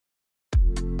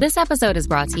This episode is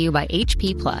brought to you by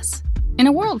HP Plus. In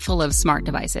a world full of smart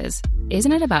devices,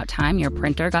 isn't it about time your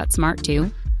printer got smart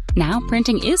too? Now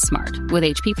printing is smart with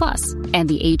HP Plus, and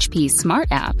the HP Smart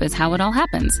app is how it all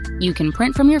happens. You can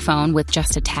print from your phone with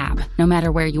just a tap, no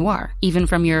matter where you are, even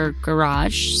from your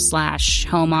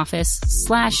garage/home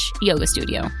office/yoga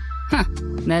studio. Huh,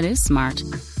 that is smart.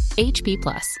 HP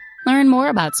Plus. Learn more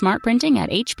about smart printing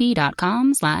at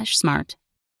hp.com/smart.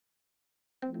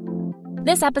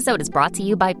 This episode is brought to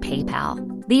you by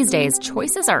PayPal. These days,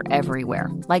 choices are everywhere.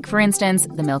 Like, for instance,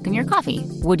 the milk in your coffee.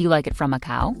 Would you like it from a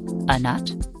cow, a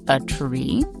nut, a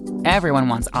tree? Everyone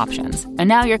wants options. And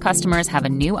now your customers have a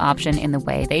new option in the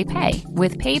way they pay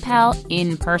with PayPal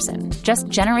in person. Just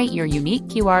generate your unique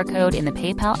QR code in the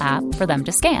PayPal app for them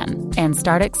to scan and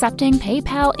start accepting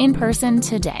PayPal in person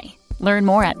today. Learn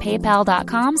more at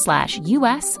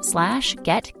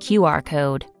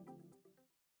paypal.com/us/getQRcode.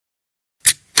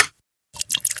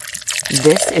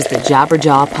 This is the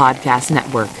Jabberjaw Podcast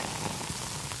Network.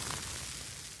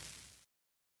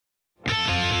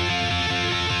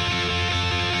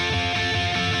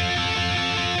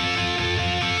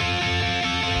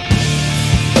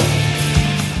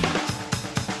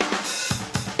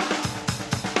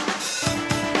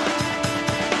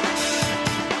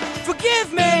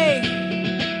 Forgive me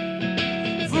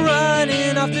for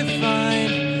running off to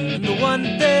find the one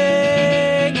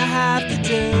thing I have to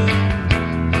do.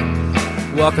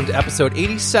 Welcome to episode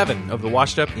 87 of the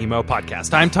Washed Up Emo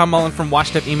Podcast. I'm Tom Mullen from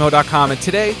washedupemo.com, and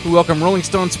today we welcome Rolling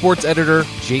Stone sports editor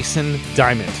Jason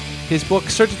Diamond. His book,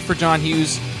 Searching for John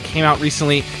Hughes, came out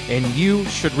recently, and you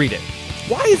should read it.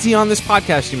 Why is he on this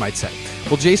podcast, you might say?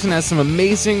 Well, Jason has some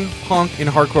amazing punk and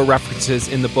hardcore references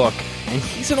in the book, and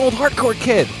he's an old hardcore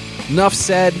kid. Enough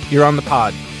said, you're on the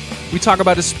pod. We talk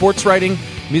about his sports writing,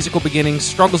 musical beginnings,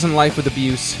 struggles in life with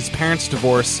abuse, his parents'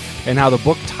 divorce, and how the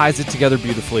book ties it together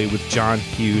beautifully with John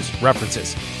Hughes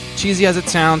references. Cheesy as it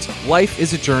sounds, life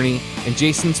is a journey, and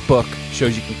Jason's book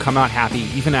shows you can come out happy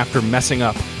even after messing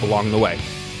up along the way.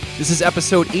 This is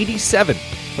episode 87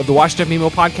 of the Washed Up Emo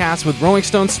Podcast with Rolling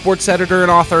Stone sports editor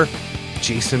and author,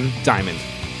 Jason Diamond.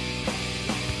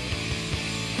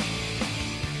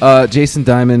 Jason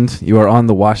Diamond, you are on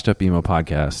the Washed Up Emo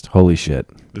Podcast. Holy shit.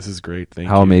 This is great. Thank you.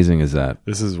 How amazing is that?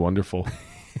 This is wonderful.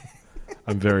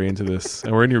 I'm very into this.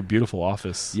 And we're in your beautiful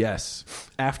office. Yes.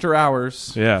 After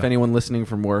hours. Yeah. If anyone listening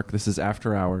from work, this is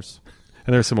after hours.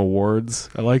 And there's some awards.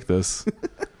 I like this.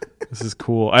 This is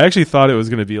cool. I actually thought it was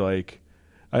going to be like,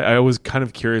 I was kind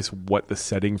of curious what the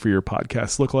setting for your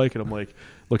podcast looked like. And I'm like,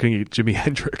 looking at Jimi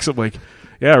Hendrix. I'm like,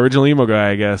 yeah, original emo guy,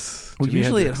 I guess. Well, Jimi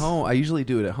usually Hendrix. at home, I usually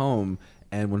do it at home.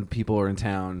 And when people are in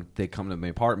town, they come to my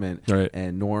apartment. Right.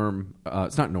 And Norm,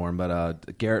 it's not Norm,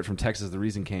 but Garrett from Texas The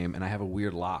Reason came, and I have a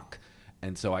weird lock.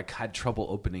 And so I had trouble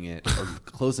opening it or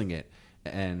closing it.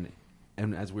 And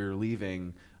as we were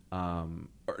leaving,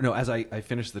 as I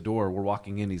finished the door, we're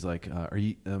walking in. He's like, "Are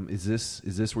you? Is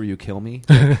this where you kill me?"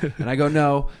 And I go,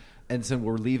 "No." And so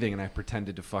we're leaving, and I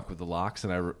pretended to fuck with the locks,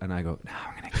 and I go, "No,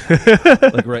 I'm gonna kill you,"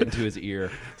 like right into his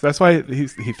ear. So that's why he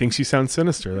thinks you sound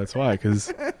sinister. That's why,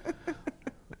 because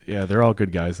yeah, they're all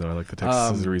good guys though. I like the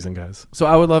Texas is the Reason guys. So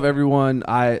I would love everyone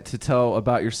to tell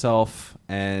about yourself,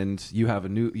 and you have a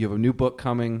new book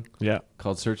coming. Yeah,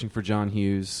 called Searching for John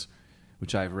Hughes,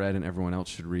 which I've read and everyone else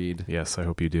should read. Yes, I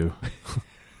hope you do.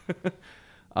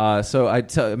 So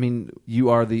you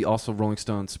are the also Rolling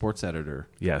Stone sports editor.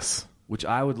 Yes. Which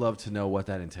I would love to know what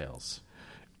that entails.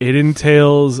 It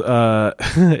entails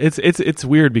it's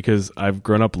weird because I've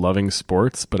grown up loving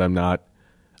sports, but I'm not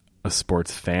a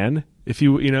sports fan. If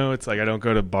you know, it's like I don't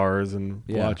go to bars and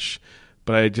watch,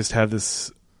 but I just have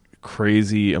this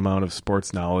crazy amount of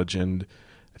sports knowledge, and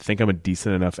I think I'm a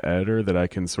decent enough editor that I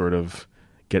can sort of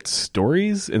get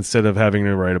stories instead of having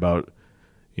to write about,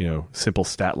 simple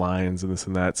stat lines and this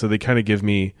and that. So they kind of give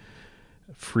me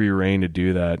free reign to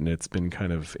do that, and it's been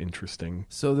kind of interesting.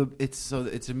 So it's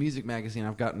a music magazine.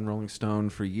 I've gotten Rolling Stone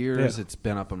for years. Yeah. It's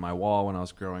been up on my wall when I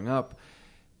was growing up.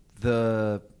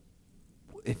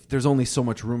 If there's only so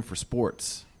much room for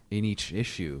sports in each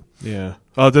issue. Yeah.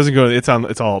 Oh, it doesn't go. It's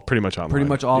all pretty much online. Pretty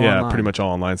much all online. online. Pretty much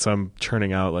all online. So I'm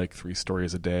churning out like 3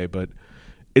 stories a day, but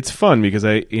it's fun because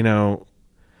it's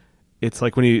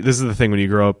like this is the thing when you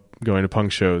grow up going to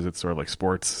punk shows, it's sort of like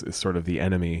sports is sort of the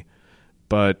enemy.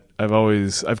 But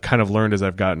I've kind of learned as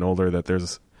I've gotten older that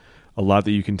there's a lot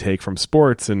that you can take from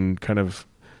sports and kind of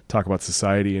talk about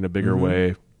society in a bigger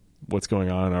way, what's going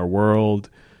on in our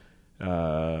world.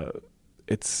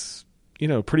 It's,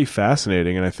 pretty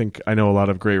fascinating. And I think I know a lot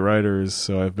of great writers,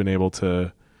 so I've been able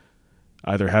to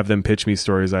either have them pitch me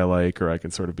stories I like, or I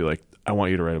can sort of be like, I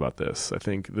want you to write about this. I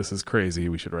think this is crazy.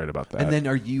 We should write about that. And then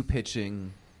are you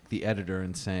pitching the editor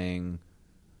and saying,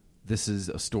 this is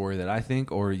a story that I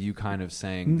think, or are you kind of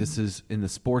saying this is in the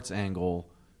sports angle?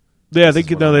 Yeah, they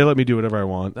let me do whatever I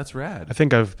want. That's rad. I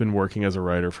think I've been working as a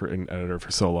writer and editor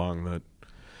for so long that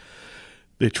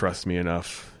they trust me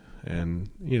enough, and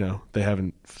they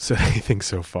haven't said anything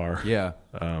so far. Yeah.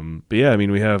 But yeah, I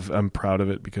mean, I'm proud of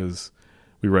it because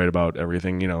we write about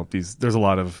everything. There's a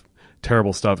lot of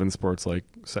terrible stuff in sports like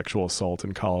sexual assault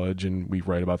in college, and we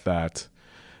write about that.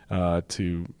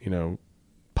 To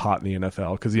pot in the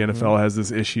NFL, because the NFL has this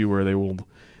issue where they will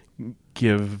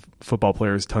give football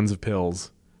players tons of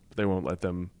pills. They won't let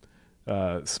them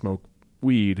smoke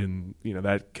weed, and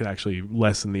that can actually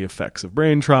lessen the effects of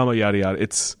brain trauma, yada yada.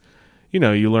 It's you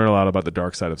learn a lot about the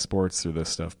dark side of sports through this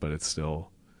stuff, but it's still,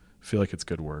 I feel like it's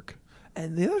good work.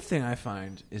 And the other thing I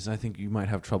find is, I think you might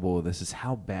have trouble with this, is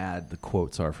how bad the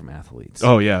quotes are from athletes.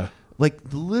 Oh yeah, like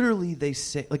literally they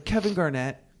say, like Kevin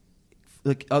Garnett,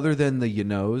 like other than the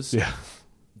yeah,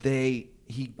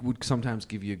 he would sometimes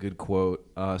give you a good quote,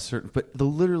 but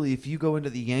literally if you go into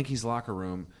the Yankees locker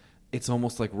room, it's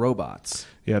almost like robots.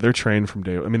 Yeah, they're trained from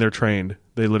day. I mean, they're trained.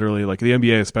 They literally, like the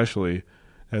NBA especially,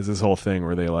 has this whole thing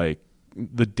where they, like,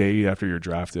 the day after you're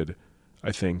drafted,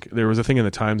 I think there was a thing in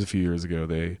the Times a few years ago.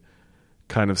 They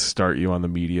kind of start you on the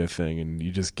media thing, and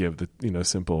you just give the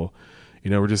simple,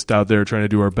 we're just out there trying to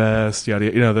do our best,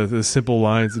 yada yada, the simple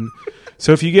lines. And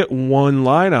so if you get one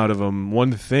line out of them,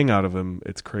 one thing out of them,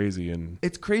 it's crazy. And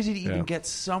it's crazy to even get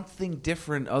something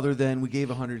different other than we gave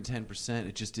 110%.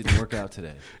 It just didn't work out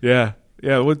today. Yeah.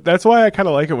 Well, that's why I kind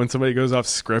of like it when somebody goes off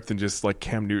script and just, like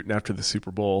Cam Newton after the Super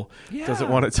Bowl doesn't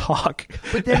want to talk.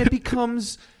 But then it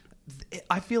becomes,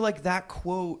 I feel like that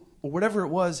quote or whatever it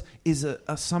was is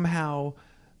a somehow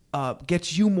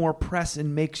gets you more press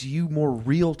and makes you more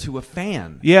real to a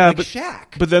fan. Yeah, like but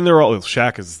Shaq. But then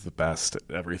Shaq is the best at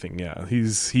everything. Yeah, he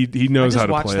knows how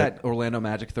to play. I just watched that Orlando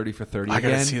Magic 30 for 30 again. I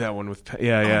gotta see that one with.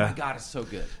 Yeah. Oh my god, it's so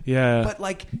good. Yeah, but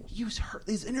like you heard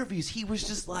these interviews, he was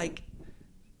just like,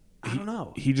 I don't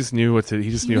know. He just knew He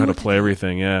just knew how to play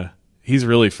everything. Yeah, he's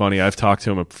really funny. I've talked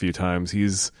to him a few times.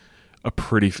 He's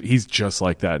just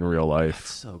like that in real life.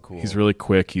 That's so cool. He's really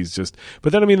quick.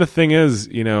 But then I mean the thing is,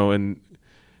 and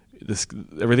this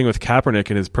everything with Kaepernick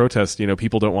and his protest,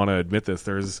 people don't want to admit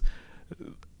this.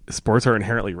 Sports are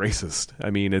inherently racist. I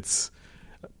mean, it's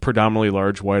predominantly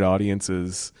large white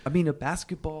audiences. I mean, a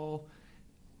basketball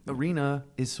arena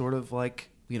is sort of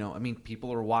like,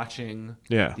 people are watching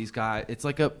these guys. It's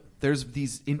like there's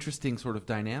these interesting sort of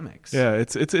dynamics. Yeah,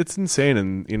 it's insane,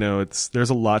 and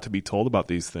there's a lot to be told about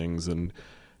these things, and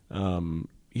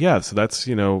so that's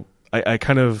I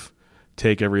kind of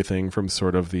take everything from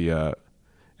sort of the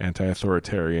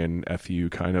anti-authoritarian FU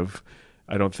kind of.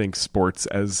 I don't think sports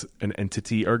as an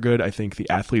entity are good. I think the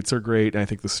athletes are great, and I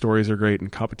think the stories are great,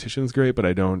 and competition's great, but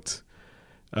I don't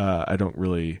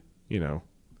really,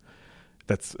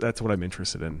 that's what I'm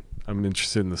interested in. I'm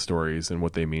interested in the stories and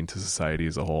what they mean to society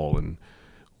as a whole. And,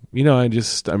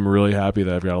 I'm really happy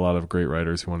that I've got a lot of great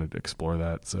writers who wanted to explore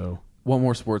that. So one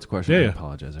more sports question. I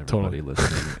apologize, everybody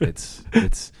listening.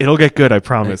 It's it'll get good. I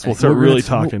promise. We'll start really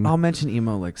talking. I'll mention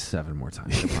emo like 7 more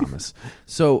times. I promise.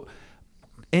 So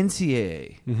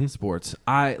NCAA sports.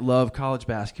 I love college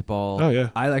basketball. Oh yeah.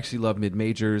 I actually love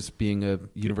mid-majors. Being a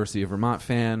University of Vermont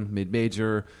fan,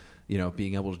 mid-major,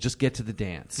 being able to just get to the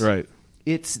dance. Right.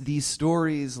 It's these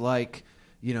stories like,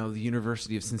 the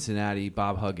University of Cincinnati,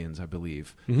 Bob Huggins, I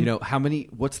believe.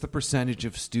 What's the percentage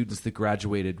of students that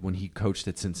graduated when he coached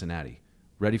at Cincinnati?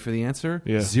 Ready for the answer?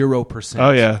 Yeah. 0%.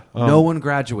 Oh, yeah. No one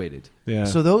graduated. Yeah.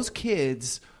 So those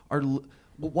kids are,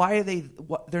 why are they,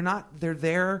 they're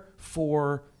there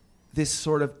for this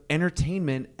sort of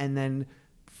entertainment and then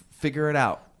figure it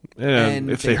out. Yeah, and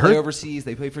if they they play hurt overseas,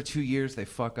 they play for 2 years, they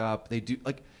fuck up, they do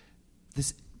like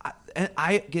this.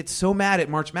 I get so mad at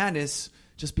March Madness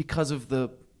just because of the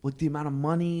amount of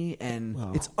money,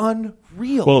 and it's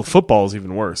unreal. Well, football's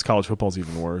even worse. College football's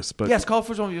even worse. But yes, college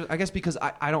football, I guess, because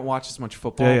I don't watch as much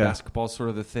football. Yeah. Basketball's sort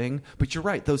of the thing. But you're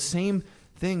right. Those same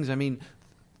things, I mean,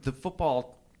 the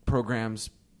football programs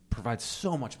provide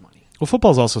so much money. Well,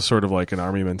 football's also sort of like an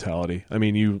army mentality. I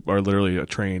mean, you are literally I'm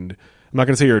not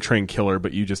going to say you're a trained killer,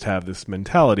 but you just have this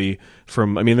mentality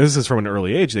this is from an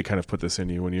early age. They kind of put this in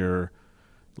you when you're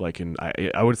like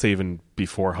I would say even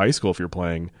before high school if you're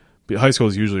playing. High school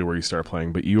is usually where you start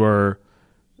playing, but you are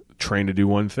trained to do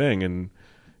one thing, and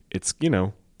it's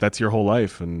that's your whole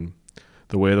life. And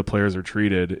the way the players are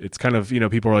treated, it's kind of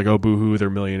people are like, oh, boo-hoo, they're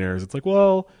millionaires. It's like,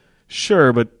 well,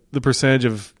 sure, but the percentage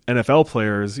of NFL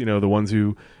players, the ones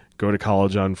who go to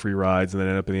college on free rides and then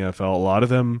end up in the NFL, a lot of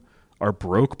them are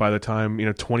broke by the time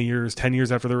 20 years, 10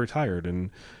 years after they're retired, and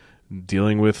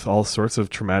dealing with all sorts of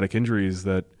traumatic injuries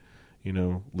that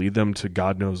lead them to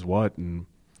God knows what. And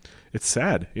it's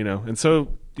sad, And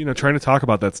so, trying to talk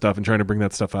about that stuff and trying to bring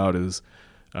that stuff out is,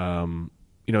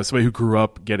 somebody who grew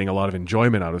up getting a lot of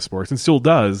enjoyment out of sports and still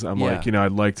does. I'm like,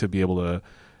 I'd like to be able to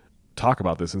talk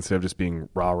about this instead of just being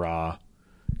rah,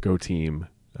 go team.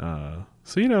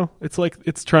 So, it's like,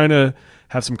 it's trying to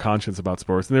have some conscience about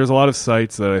sports. And there's a lot of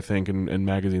sites that I think and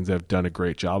magazines that have done a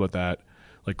great job at that,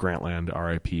 like Grantland,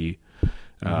 RIP.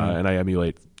 And I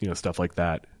emulate, stuff like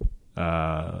that.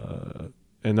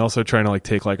 And also trying to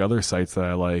take other sites that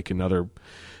I like and other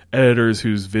editors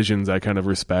whose visions I kind of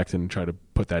respect and try to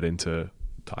put that into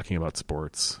talking about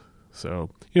sports. So,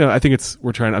 I think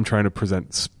I'm trying to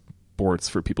present sports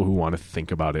for people who want to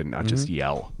think about it and not just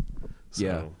yell. So.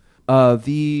 Yeah.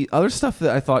 The other stuff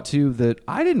that I thought too that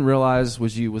I didn't realize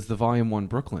was the Volume 1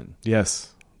 Brooklyn.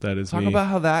 Yes, that is Talk me. about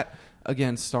how that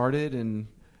again started and.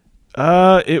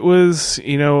 It was,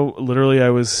 literally I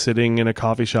was sitting in a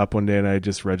coffee shop one day and I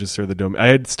just registered the domain. I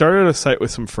had started a site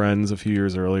with some friends a few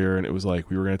years earlier, and it was like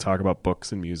we were going to talk about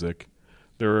books and music.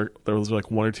 There was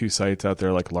one or two sites out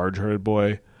there like Large Hearted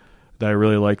Boy that I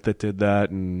really liked that did that,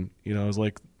 and I was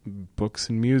like, books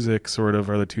and music sort of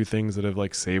are the two things that have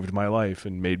saved my life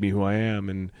and made me who I am,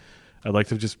 and I'd like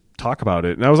to just talk about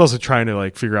it. And I was also trying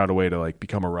to figure out a way to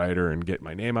become a writer and get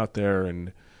my name out there,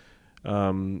 and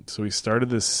so we started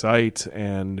this site,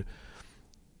 and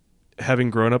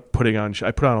having grown up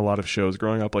I put on a lot of shows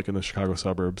growing up in the Chicago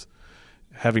suburbs.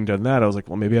 Having done that, I was like,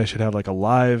 well, maybe I should have a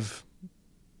live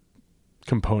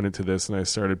component to this, and I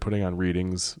started putting on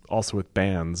readings also with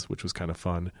bands, which was kind of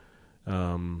fun.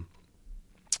 And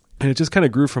it just kind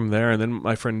of grew from there. And then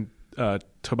my friend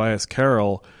Tobias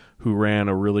Carroll, who ran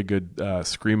a really good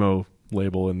Screamo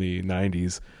label in the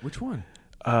 90s. Which one?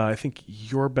 I think the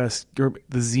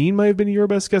zine might have been Your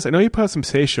Best Guess. I know he put out some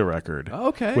Seisha record. Oh,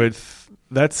 okay.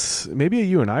 That's maybe a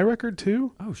You and I record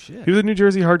too. Oh shit. He was a New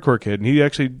Jersey hardcore kid,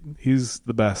 and he's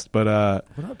the best. But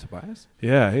what up, Tobias?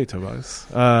 Yeah, hey Tobias.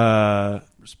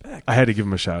 Respect. I had to give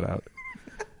him a shout out.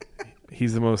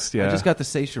 He's the most. Yeah. I just got the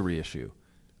Seisha reissue.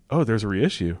 Oh, there's a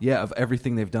reissue. Yeah, of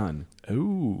everything they've done.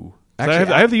 Ooh.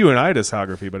 Actually, I have the You and I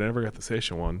discography, but I never got the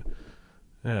Seisha one.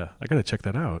 Yeah, I gotta check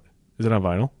that out. Is it on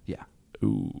vinyl? Yeah.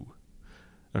 Ooh.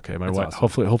 Okay, my That's wife.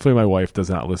 awesome. Hopefully, my wife does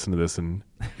not listen to this and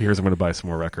hears I'm going to buy some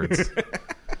more records.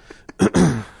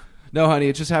 No, honey,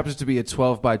 it just happens to be a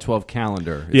 12 by 12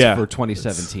 calendar. It's for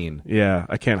 2017. Yeah,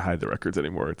 I can't hide the records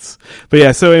anymore. But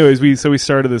yeah. So, anyways, we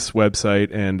started this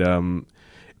website, and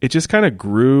it just kind of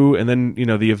grew. And then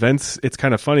the events. It's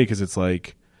kind of funny because it's I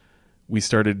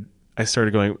started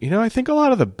going. I think a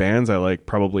lot of the bands I like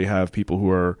probably have people who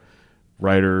are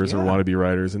writers or want to be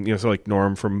writers, and so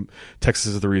Norm from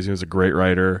Texas is the Reason, who's a great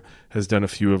writer, has done a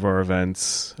few of our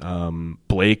events.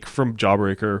 Blake from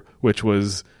Jawbreaker, which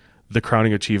was the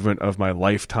crowning achievement of my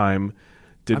lifetime,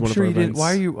 did I'm one sure of our you events.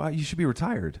 didn't. Why you should be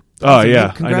retired? Oh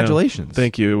yeah, congratulations!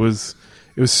 Thank you. It was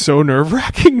so nerve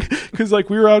wracking because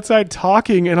we were outside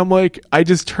talking, and I'm like, I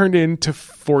just turned into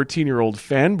 14-year-old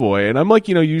fanboy, and I'm like,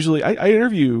 usually I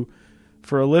interview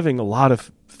for a living a lot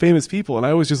of famous people, and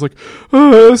I was just like,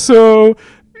 so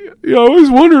I always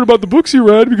wondered about the books you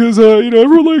read because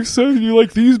everyone said you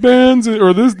like these bands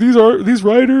or these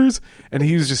writers, and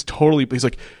he's just he's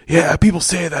like, yeah, people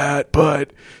say that,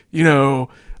 but I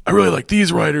really like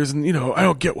these writers, and I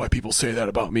don't get why people say that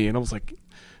about me. And I was like,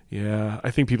 yeah,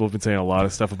 I think people have been saying a lot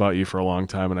of stuff about you for a long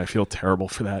time, and I feel terrible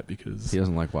for that because He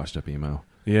doesn't like washed up emo.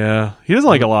 Yeah, he doesn't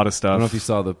like a lot of stuff. I don't know if you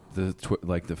saw the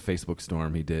Facebook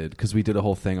storm he did, because we did a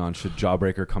whole thing on should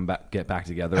Jawbreaker get back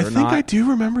together or not. I think I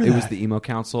do remember that. It was the Emo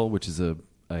Council, which is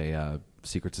a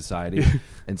secret society,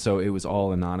 and so it was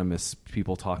all anonymous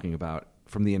people talking about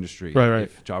from the industry. Right.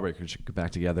 If Jawbreaker should get back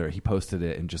together, he posted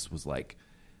it and just was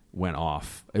went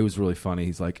off. It was really funny.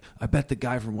 He's like, I bet the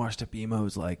guy from Washed Up Emo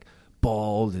is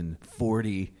bald and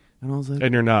 40, and I was like,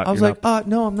 and you're not. I was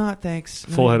no, I'm not. Thanks.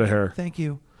 Full head of hair. Thank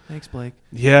you. Thanks, Blake.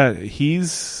 Yeah,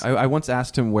 he's. I once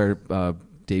asked him where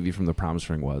Davey from the Promise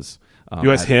Ring was.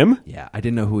 You asked him? Yeah, I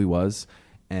didn't know who he was,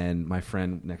 and my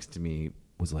friend next to me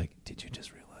was like, "Did you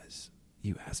just realize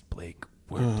you asked Blake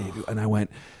where Davey?" And I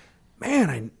went,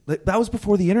 "Man, that was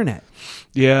before the internet."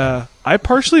 Yeah, I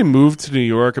partially moved to New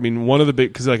York. I mean, one of the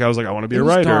big because I was like, I want to be a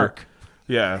writer. Dark.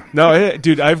 Yeah, no,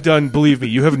 dude, I've done. Believe me,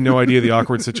 you have no idea the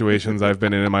awkward situations I've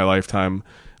been in my lifetime.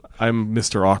 I'm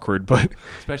Mr. Awkward, but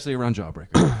especially around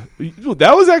Jawbreaker.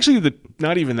 That was actually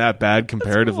not even that bad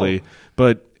comparatively. Cool.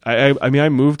 But I mean, I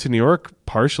moved to New York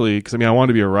partially because I wanted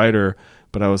to be a writer,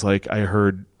 but I was like, I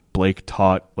heard Blake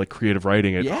taught creative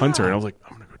writing at Hunter, and I was like,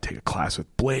 I'm gonna go take a class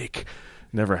with Blake.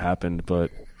 Never happened,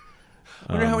 but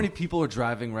I wonder how many people are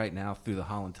driving right now through the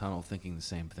Holland Tunnel thinking the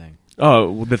same thing.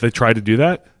 Oh, that they tried to do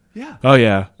that? Yeah. Oh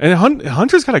yeah, and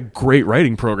Hunter's got a great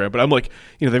writing program. But I'm like,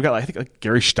 they've got I think like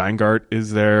Gary Steingart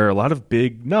is there, a lot of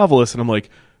big novelists, and I'm like,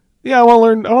 yeah, I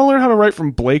want to learn how to write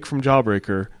from Blake from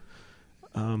Jawbreaker.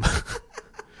 I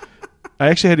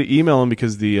actually had to email him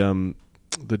because the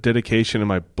dedication of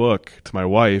my book to my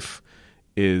wife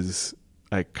is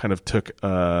I kind of took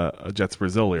a Jets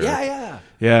Brazil lyric.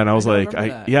 Yeah, and I was like,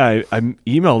 I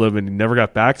emailed him and he never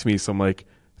got back to me. So I'm like,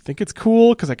 I think it's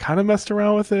cool because I kind of messed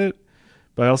around with it.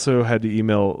 But I also had to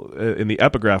email in the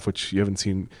epigraph, which you haven't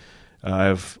seen. I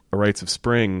have a Rites of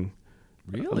Spring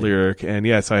lyric, and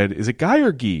yes, I had. Is it Guy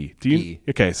or Guy? Guy.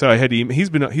 Okay, so I had to.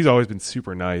 He's always been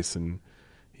super nice, and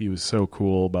he was so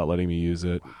cool about letting me use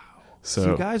it. Wow.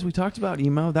 So, guys, we talked about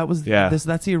emo. That was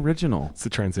that's the original. It's the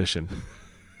transition.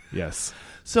 Yes.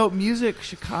 So music,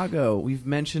 Chicago. We've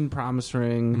mentioned Promise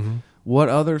Ring. Mm-hmm. What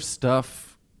other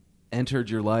stuff entered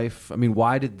your life? I mean,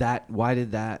 why did that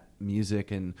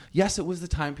music? And yes, it was the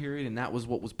time period, and that was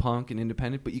what was punk and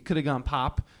independent. But you could have gone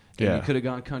pop, and you could have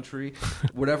gone country,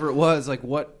 whatever it was. Like,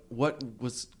 what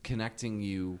was connecting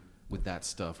you with that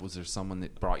stuff? Was there someone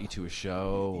that brought you to a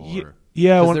show? Or,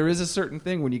 because there is a certain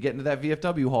thing when you get into that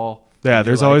VFW hall. Yeah,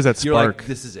 there's always that spark. You're like,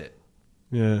 this is it.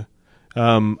 Yeah.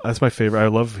 That's my favorite. I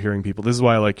love hearing people. This is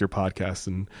why I like your podcast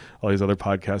and all these other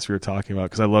podcasts we were talking about,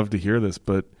 because I love to hear this.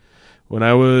 But when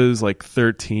I was like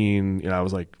 13, I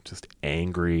was like just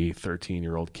angry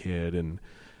 13-year-old kid, and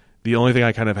the only thing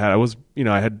I kind of had,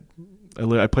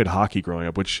 I played hockey growing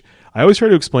up, which I always try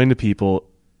to explain to people.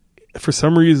 For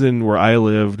some reason, where I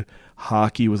lived,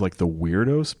 hockey was like the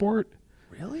weirdo sport.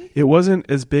 Really? It wasn't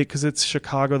as big because it's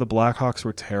Chicago. The Blackhawks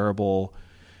were terrible.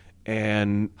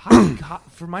 And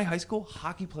for my high school,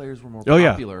 hockey players were more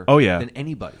popular than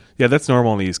anybody. Yeah, that's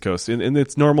normal on the East Coast. And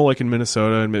it's normal like in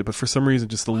Minnesota. But for some reason,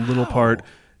 just a little part,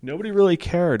 nobody really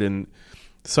cared. And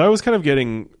so I was kind of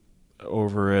getting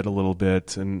over it a little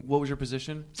bit. And what was your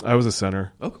position? I was a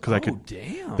center.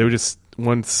 Damn. They would just,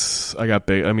 once I got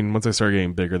big, once I started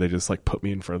getting bigger, they just like put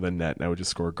me in front of the net and I would just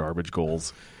score garbage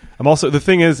goals. The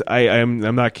thing is, I'm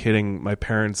not kidding. My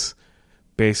parents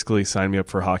basically signed me up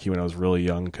for hockey when I was really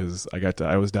young because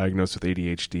I was diagnosed with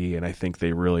ADHD, and I think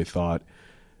they really thought,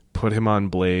 put him on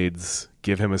blades,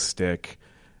 give him a stick.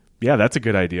 Yeah, that's a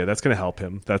good idea. That's going to help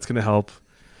him. That's going to help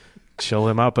chill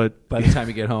him out. But by the time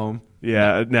you get home,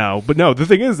 the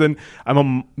thing is, then I'm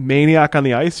a maniac on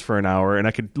the ice for an hour, and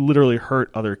I could literally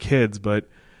hurt other kids. But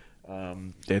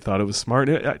they thought it was smart.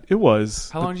 It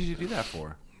was. How long did you do that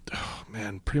for? Oh,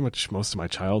 man, pretty much most of my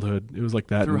childhood. It was like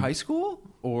that. Through high school?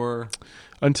 Or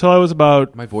until I was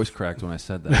about... My voice cracked when I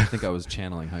said that. I think I was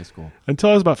channeling high school. Until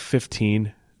I was about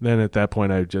 15. Then at that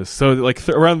point, I just... So like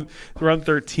around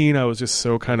 13, I was just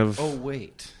so kind of... Oh,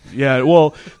 wait. Yeah,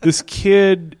 well, this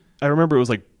kid... I remember it was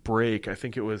like break. I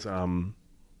think it was,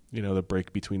 the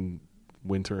break between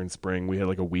winter and spring. We had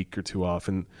like a week or two off.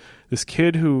 And this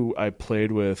kid who I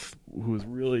played with, who was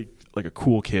really like a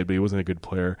cool kid, but he wasn't a good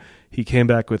player, he came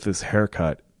back with this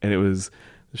haircut. And it was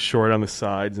short on the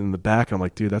sides and the back. And I'm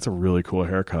like, dude, that's a really cool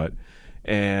haircut.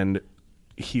 And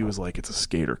he was like, it's a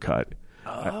skater cut.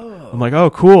 I'm like, oh,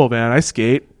 cool, man. I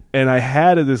skate. And I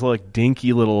had this like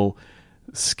dinky little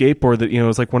skateboard that, it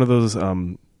was like one of those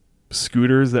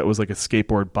scooters that was like a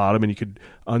skateboard bottom, and you could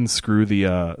unscrew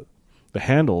the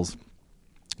handles.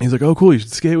 He's like, oh, cool, you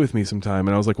should skate with me sometime.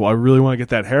 And I was like, well, I really want to get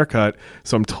that haircut,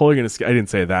 so I'm totally going to skate. I didn't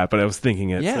say that, but I was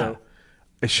thinking it. Yeah. So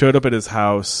I showed up at his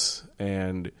house,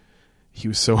 and he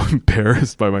was so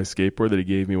embarrassed by my skateboard that he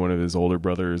gave me one of his older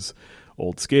brother's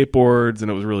old skateboards,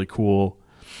 and it was really cool.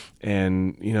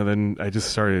 And, then I just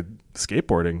started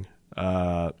skateboarding.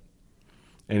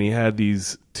 And he had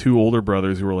these two older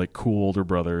brothers who were like cool older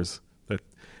brothers. That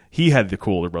he had the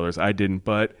cool older brothers. I didn't,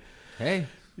 but hey,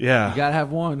 yeah, you gotta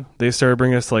have one. They started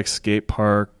bringing us to like skate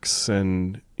parks,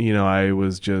 and I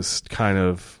was just kind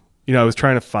of, I was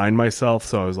trying to find myself.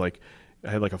 So I was like,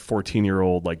 I had like a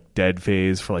 14-year-old like dead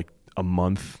phase for like a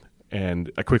month,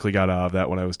 and I quickly got out of that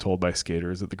when I was told by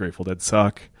skaters that the Grateful Dead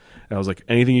suck. And I was like,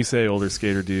 anything you say, older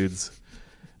skater dudes.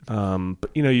 But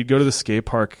you'd go to the skate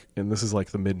park, and this is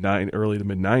like the early to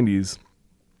mid 90s,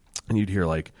 and you'd hear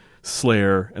like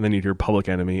Slayer, and then you'd hear Public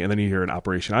Enemy, and then you'd hear an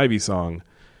Operation Ivy song,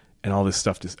 and all this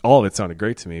stuff, all of it sounded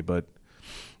great to me. But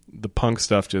the punk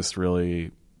stuff just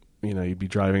really, you'd be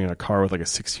driving in a car with like a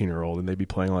 16-year-old, and they'd be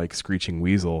playing like Screeching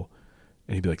Weasel,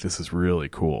 and he'd be like, this is really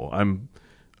cool. I'm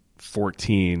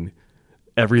 14.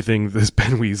 Everything this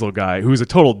Ben Weasel guy, who's a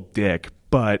total dick,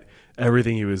 but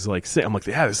everything he was like saying, I'm like,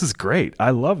 yeah, this is great.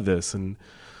 I love this. And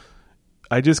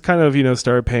I just kind of,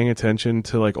 started paying attention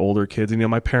to like older kids. And,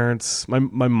 my parents, my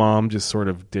mom just sort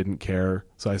of didn't care.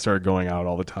 So I started going out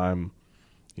all the time,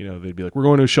 they'd be like, we're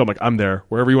going to a show. I'm like, I'm there.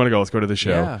 Wherever you want to go, let's go to the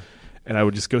show. Yeah. And I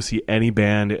would just go see any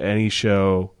band, any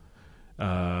show.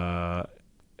 And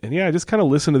I just kind of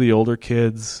listen to the older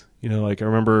kids. Like I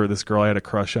remember this girl I had a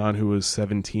crush on who was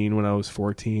 17 when I was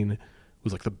 14,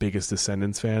 was like the biggest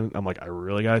Descendants fan. I'm like, I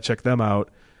really got to check them out.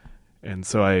 And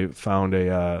so I found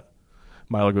a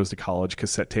Milo Goes to College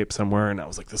cassette tape somewhere, and I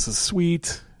was like, this is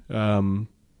sweet. And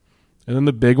then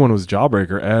the big one was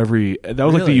Jawbreaker. That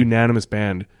was like the unanimous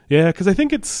band. Yeah, because I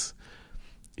think this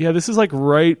is like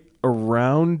right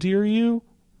around Dear You,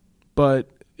 but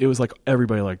it was like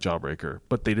everybody liked Jawbreaker,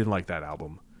 but they didn't like that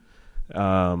album.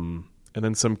 And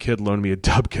then some kid loaned me a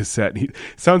dub cassette. And he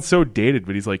sounds so dated,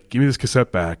 but he's like, give me this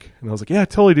cassette back. And I was like, yeah,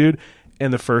 totally, dude.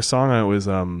 And the first song on it was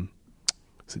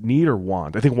it Need or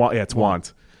Want? I think Want. Yeah, it's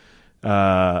Want.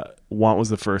 Want was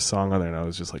the first song on there, and I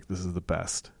was just like, this is the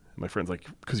best. And my friend's like,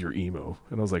 because you're emo.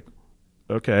 And I was like,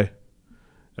 okay.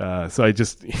 So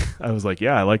I was like,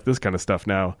 yeah, I like this kind of stuff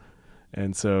now.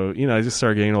 And so, I just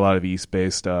started getting a lot of East Bay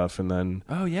stuff, and then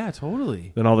oh yeah,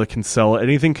 totally. Then all the Kinsella,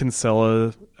 anything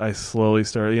Kinsella, I slowly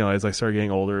started. As I started getting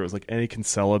older, it was like any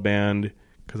Kinsella band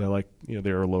because I like,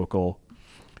 they were local.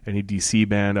 Any DC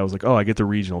band, I was like, oh, I get the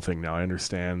regional thing now. I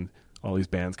understand all these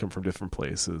bands come from different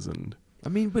places, and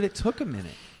but it took a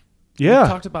minute. Yeah, we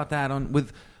talked about that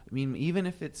even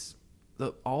if it's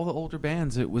all the older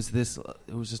bands, it was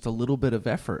just a little bit of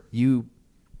effort.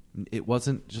 It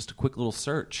wasn't just a quick little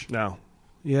search. No.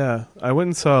 Yeah. I went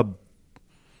and saw,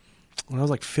 when I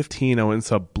was like 15, I went and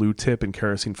saw Blue Tip and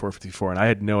Kerosene 454, and I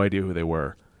had no idea who they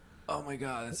were. Oh my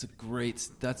God, that's a great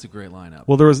lineup.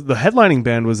 Well, the headlining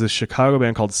band was this Chicago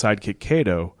band called Sidekick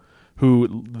Kato,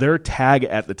 who their tag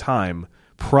at the time,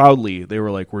 proudly, they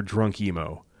were like, we're drunk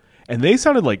emo. And they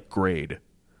sounded like Grade.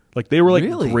 Like they were like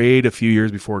Grade a few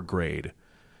years before Grade.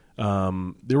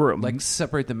 They were like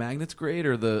Separate the Magnets Grade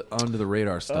or the Under the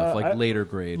Radar stuff, later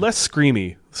Grade. Less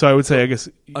screamy. So I would say, I guess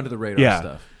Under the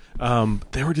Radar stuff.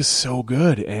 They were just so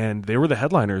good, and they were the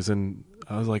headliners, and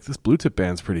I was like, this Blue Tip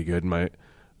band's pretty good. And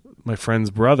my friend's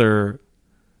brother,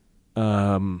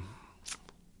 who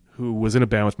was in a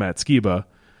band with Matt Skiba,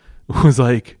 was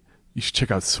like, you should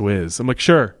check out Swizz. I'm like,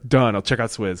 sure, done. I'll check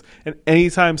out Swizz. And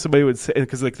anytime somebody would say,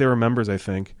 because like they were members, I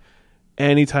think.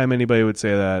 Anytime anybody would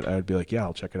say that, I would be like, yeah,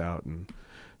 I'll check it out. And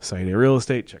Sunny Day Real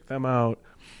Estate, check them out.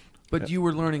 But you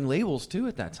were learning labels, too,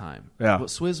 at that time. Yeah. Well,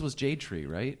 Swizz was Jade Tree,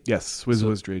 right? Yes, Swizz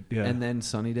was Jade, yeah. And then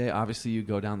Sunny Day, obviously you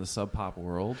go down the Sub Pop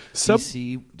world.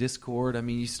 DC, Discord.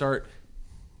 You start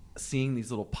seeing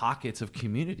these little pockets of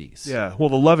communities. Yeah. Well,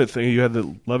 the Love It thing, you had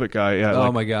the Love It guy. Yeah.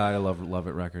 Oh, my God, I love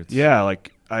It Records. Yeah,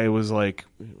 like, I was like,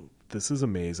 this is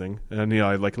amazing. And,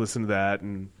 I like listened to that,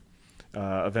 and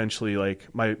eventually, like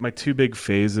my two big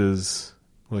phases,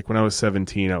 like when I was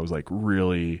 17, I was like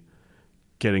really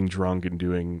getting drunk and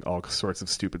doing all sorts of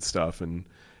stupid stuff, and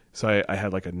so I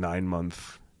had like a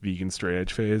 9-month vegan straight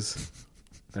edge phase,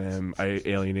 and I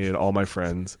alienated all my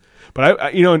friends. But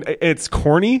I it's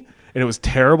corny and it was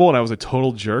terrible, and I was a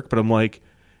total jerk. But I'm like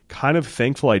kind of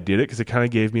thankful I did it because it kind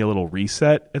of gave me a little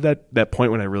reset at that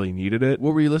point when I really needed it.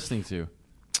 What were you listening to?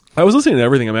 I was listening to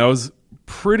everything. I was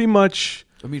pretty much.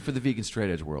 For the vegan straight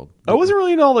edge world. I wasn't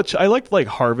really into all the... I liked, like,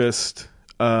 Harvest.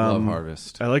 Love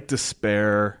Harvest. I like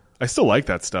Despair. I still like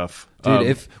that stuff. Dude,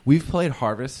 if we've played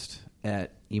Harvest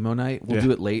at Emo Night, we'll do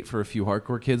it late for a few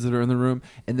hardcore kids that are in the room,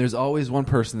 and there's always one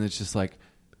person that's just like,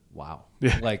 wow.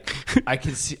 Yeah. Like,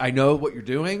 I know what you're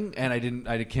doing, and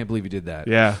I can't believe you did that.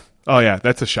 Yeah. Oh, yeah.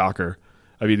 That's a shocker.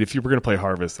 If you were going to play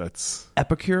Harvest, that's...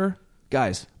 Epicure?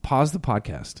 Guys, pause the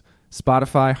podcast.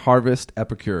 Spotify, Harvest,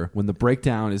 Epicure. When the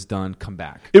breakdown is done, come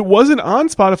back. It wasn't on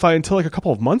Spotify until like a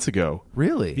couple of months ago.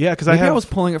 Really? Yeah, because I was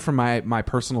pulling it from my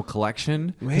personal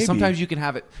collection. Maybe. Sometimes you can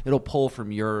have it. It'll pull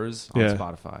from yours on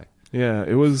Spotify. Yeah,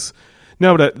 it was.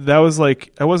 No, but that was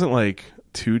like, I wasn't like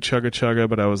too chugga,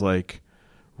 but I was like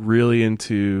really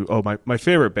into. Oh, my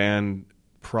favorite band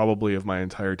probably of my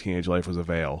entire teenage life was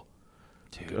Avail.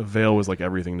 Dude. Avail was like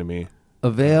everything to me.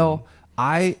 Avail,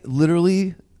 I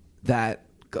literally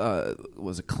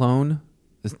was it Clone?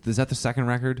 Is that the second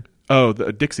record? Oh,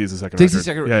 Dixie is the second Dixie's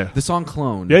record. Second yeah. The song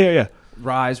Clone. Yeah.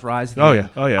 Rise. Oh yeah.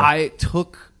 I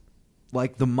took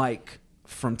like the mic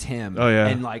from Tim. Oh yeah.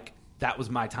 And like that was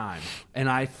my time. And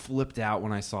I flipped out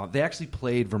when I saw it. They actually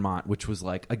played Vermont, which was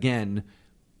like, again,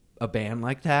 a band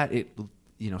like that. It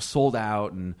sold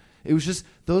out, and it was just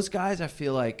those guys. I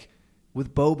feel like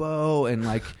with Bobo and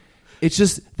like. It's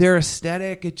just their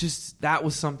aesthetic. That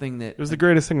was something that... It was the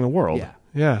greatest thing in the world.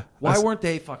 Yeah. Why weren't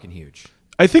they fucking huge?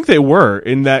 I think they were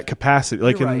in that capacity.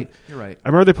 Like You're right. I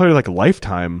remember they played like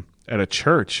Lifetime at a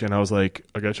church, and I was like,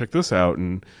 I gotta check this out.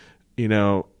 And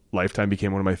Lifetime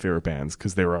became one of my favorite bands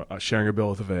because they were sharing a bill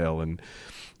with Avail, and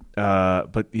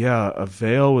But yeah,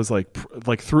 Avail was like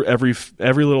through every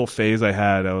little phase I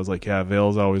had, I was like, yeah,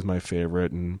 Avail's always my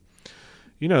favorite. And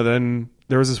then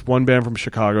there was this one band from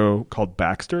Chicago called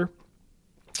Baxter,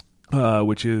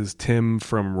 which is Tim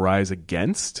from Rise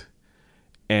Against,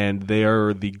 and they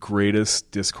are the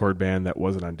greatest Discord band that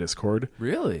wasn't on Discord.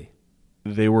 Really?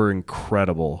 They were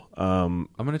incredible. I'm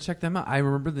gonna check them out. I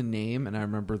remember the name and I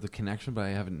remember the connection, but I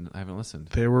haven't listened.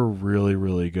 They were really,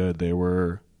 really good.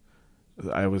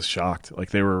 I was shocked. Like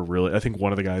they were really. I think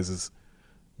one of the guys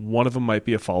one of them might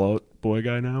be a Fall Out Boy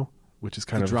guy now, which is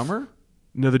kind of drummer.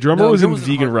 No, the drummer was in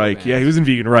Vegan Reich. Band. Yeah, he was in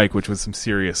Vegan Reich, which was some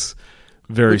serious,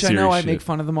 very serious. I know I shit. make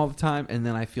fun of them all the time, and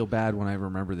then I feel bad when I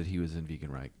remember that he was in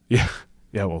Vegan Reich. Yeah.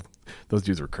 Well, those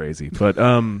dudes were crazy, but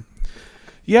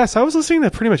yeah. So I was listening to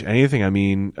pretty much anything. I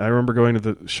mean, I remember going to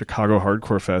the Chicago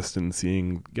Hardcore Fest and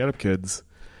seeing Get Up Kids,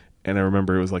 and I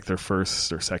remember it was like their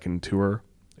first or second tour,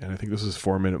 and I think this was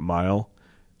 4 Minute Mile.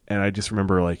 And I just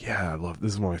remember like, yeah,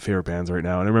 this is one of my favorite bands right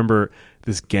now. And I remember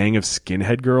this gang of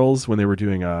skinhead girls when they were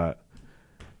doing Oh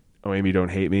Amy Don't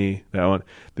Hate Me, that one.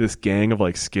 This gang of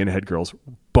like skinhead girls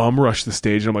bum rushed the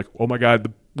stage, and I'm like, oh my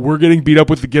God, we're getting beat up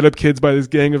with the Get Up Kids by this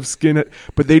gang of skinhead.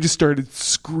 But they just started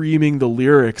screaming the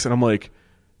lyrics, and I'm like,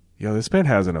 yo, this band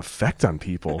has an effect on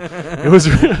people. It was,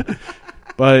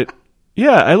 but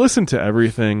yeah, I listened to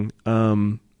everything.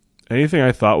 Anything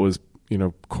I thought was,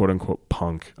 quote unquote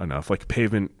punk enough. Like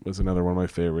Pavement was another one of my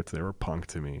favorites. They were punk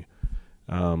to me.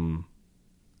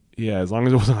 Yeah, as long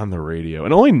as it wasn't on the radio.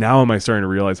 And only now am I starting to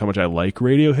realize how much I like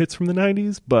radio hits from the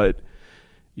 90s. But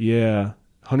yeah,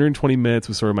 120 minutes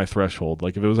was sort of my threshold.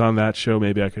 Like if it was on that show,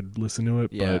 maybe I could listen to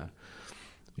it. Yeah.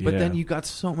 But then you got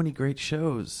so many great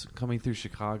shows coming through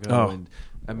Chicago. And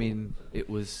I mean, it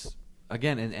was,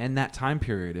 again, and that time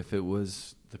period, if it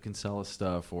was the Kinsella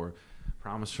stuff or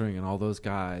Promise Ring and all those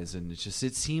guys, and it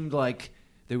seemed like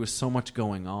there was so much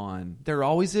going on. There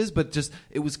always is, but just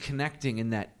it was connecting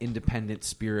in that independent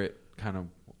spirit kind of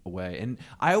way. And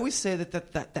I always say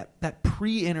that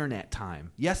pre-internet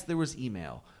time, yes, there was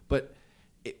email, but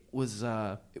it was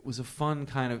a fun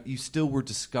kind of. You still were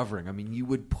discovering. I mean, you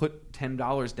would put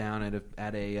 $10 down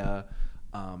at a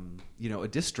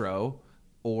distro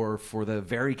or for the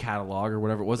Very catalog or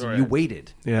whatever it was. Right. You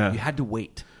waited. Yeah, you had to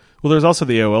wait. Well, there's also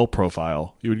the AOL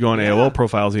profile. You would go on AOL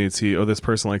profiles and you'd see, oh, this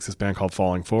person likes this band called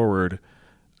Falling Forward.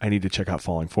 I need to check out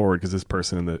Falling Forward because this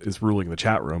person is ruling the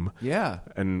chat room. Yeah.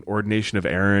 And Ordination of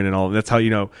Aaron and all. That's how,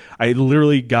 I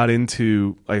literally got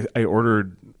into, I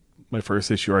ordered my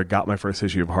first issue, or I got my first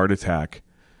issue of Heart Attack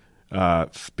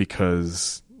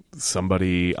because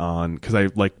somebody because I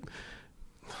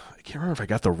can't remember if I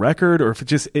got the record or if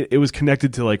it was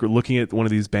connected to like looking at one of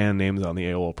these band names on the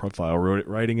AOL profile,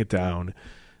 writing it down,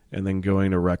 and then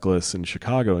going to Reckless in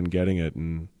Chicago and getting it.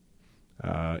 And,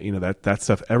 that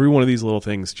stuff, every one of these little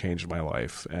things changed my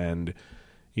life. And,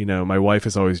 my wife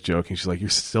is always joking. She's like, you're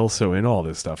still so in all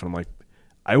this stuff. And I'm like,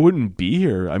 I wouldn't be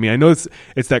here. I mean, I know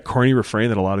it's that corny refrain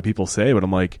that a lot of people say, but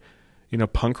I'm like,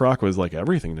 punk rock was like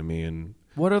everything to me. And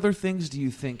what other things do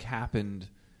you think happened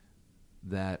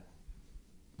that,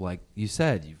 like you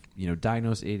said, you've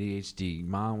diagnosed ADHD.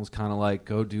 Mom was kind of like,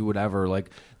 go do whatever. Like,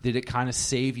 did it kind of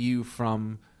save you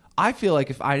from? I feel like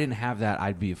if I didn't have that,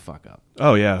 I'd be a fuck up.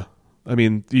 Oh yeah, I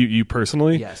mean, you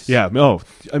personally, yes, yeah. Oh,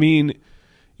 I mean,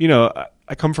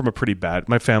 I come from a pretty bad.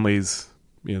 My family's,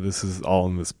 this is all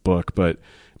in this book, but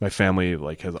my family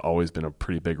has always been a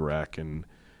pretty big wreck, and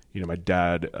my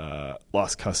dad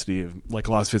lost custody of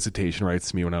lost visitation rights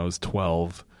to me when I was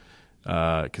 12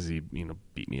 because he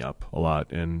beat me up a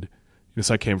lot, and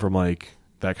so I came from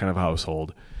that kind of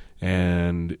household,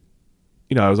 and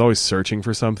I was always searching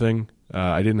for something.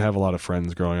 I didn't have a lot of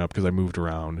friends growing up because I moved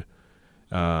around.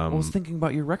 I was thinking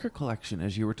about your record collection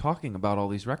as you were talking about all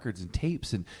these records and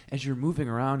tapes, and as you're moving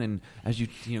around and as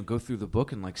you go through the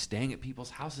book and staying at people's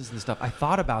houses and stuff. I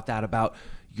thought about that, about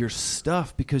your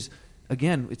stuff, because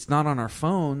again, it's not on our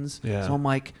phones. Yeah. So I'm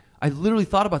like, I literally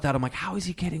thought about that. I'm like, how is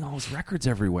he getting all his records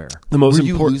everywhere? The most Were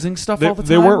you losing stuff all the time?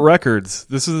 They weren't records.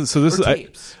 This is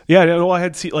tapes. I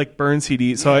had burned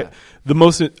CDs. So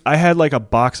I had a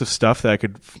box of stuff that I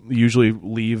could usually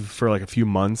leave for a few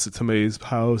months at somebody's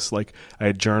house. I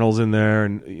had journals in there,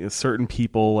 and certain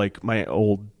people, my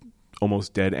old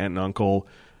almost dead aunt and uncle,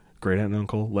 great aunt and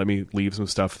uncle, let me leave some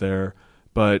stuff there.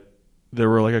 But there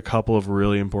were a couple of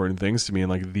really important things to me,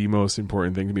 and the most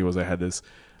important thing to me was I had this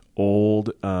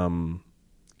old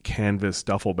canvas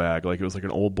duffel bag. It was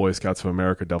an old Boy Scouts of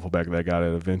America duffel bag that I got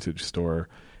at a vintage store,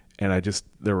 and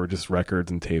there were just records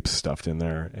and tapes stuffed in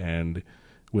there, and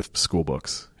with school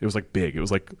books. It was big. It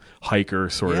was hiker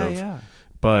sort of. Yeah.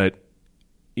 But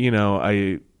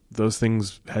I those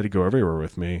things had to go everywhere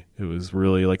with me. It was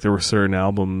really like there were certain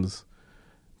albums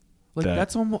Like that,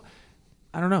 that's almost,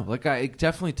 I don't know. Like it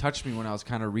definitely touched me when I was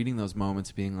kind of reading those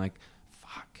moments, being like,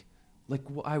 "Fuck." Like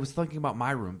I was thinking about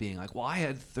my room, being like, "Well, I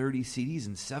had 30 CDs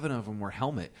and 7 of them were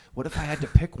Helmet. What if I had to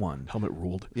pick one?" Helmet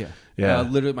ruled. Yeah.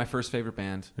 Literally, my first favorite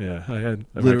band. Yeah, I've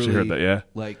actually heard that. Yeah,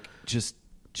 like just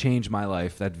changed my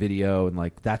life. That video, and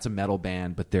like that's a metal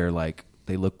band, but they're like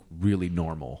they look really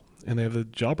normal. and they have the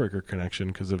Jawbreaker connection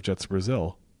because of Jets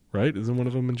Brazil, right? Isn't one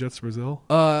of them in Jets Brazil?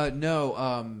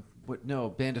 No. No,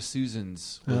 Band of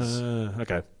Susans was.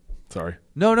 Okay, sorry.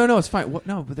 No, it's fine. What?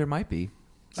 No, but there might be.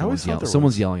 I always thought there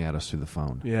Someone's was. yelling at us through the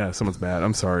phone. Yeah, someone's mad.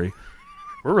 I'm sorry.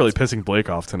 We're really pissing Blake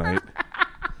off tonight.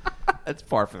 That's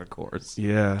par for the course.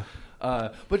 Yeah.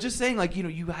 But just saying, like,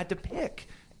 you had to pick.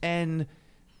 And,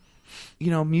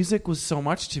 music was so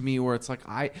much to me where it's like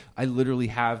I literally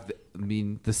have,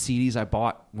 the CDs I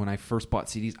bought when I first bought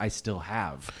CDs, I still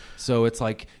have. So it's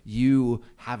like you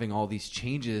having all these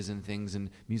changes and things, and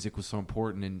music was so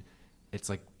important. And it's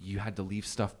like you had to leave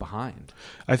stuff behind.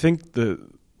 I think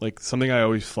something I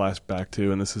always flash back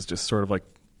to, and this is just sort of like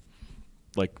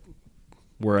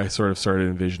where I sort of started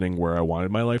envisioning where I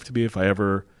wanted my life to be if I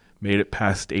ever made it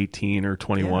past 18 or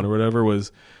 21 or whatever,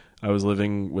 was I was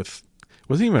living with, it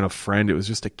wasn't even a friend, it was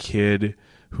just a kid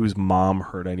whose mom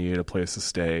heard I needed a place to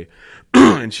stay.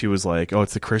 And she was like, "Oh,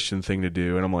 it's the Christian thing to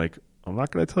do." And I'm like, "I'm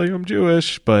not going to tell you I'm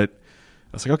Jewish," but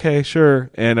I was like, "Okay, sure."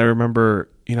 And I remember,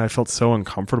 I felt so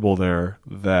uncomfortable there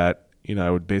that I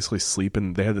would basically sleep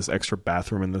in, they had this extra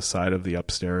bathroom in the side of the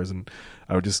upstairs, and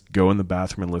I would just go in the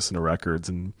bathroom and listen to records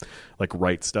and like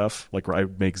write stuff. Like I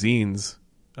would make zines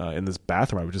in this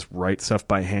bathroom. I would just write stuff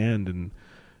by hand, and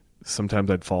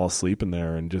sometimes I'd fall asleep in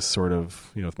there and just sort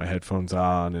of, with my headphones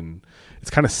on. And it's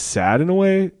kind of sad in a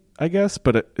way, I guess,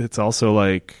 but it's also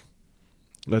like,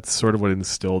 that's sort of what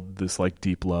instilled this like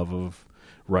deep love of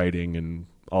writing and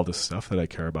all this stuff that I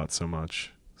care about so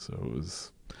much. So it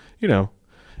was,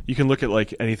 you can look at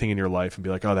like anything in your life and be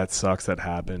like, "Oh, that sucks, that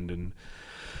happened, and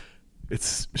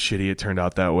it's shitty it turned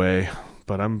out that way."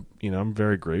 But I'm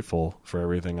very grateful for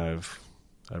everything I've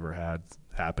ever had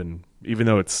happen, even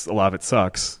though a lot of it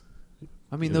sucks.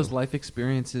 I mean, those life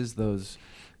experiences, those,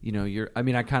 I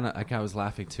was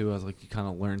laughing too. I was like, you kind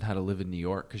of learned how to live in New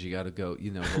York because you got to go,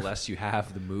 the less you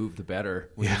have, the move, the better.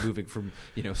 When you're moving from,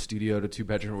 studio to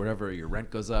 2-bedroom or whatever, your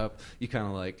rent goes up. You kind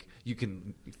of like, you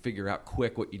can figure out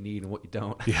quick what you need and what you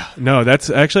don't. Yeah. No, that's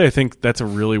actually, I think that's a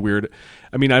really weird,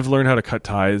 I've learned how to cut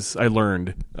ties. I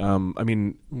learned,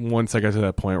 once I got to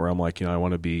that point where I'm like, I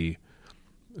want to be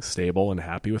stable and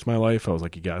happy with my life. I was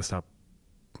like, you got to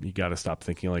stop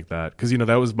thinking like that. Cause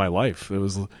that was my life. It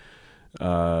was,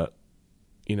 you're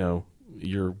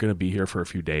going to be here for a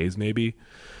few days maybe,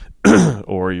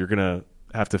 or you're going to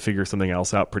have to figure something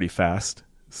else out pretty fast.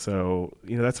 So,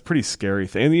 that's a pretty scary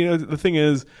thing. And, the thing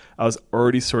is, I was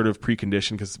already sort of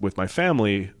preconditioned because with my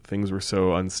family, things were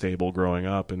so unstable growing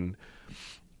up. And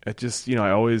it just, I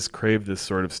always craved this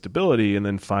sort of stability. And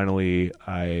then finally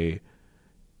I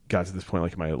got to this point,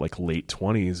 like in my late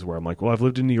 20s, where I'm like, well, I've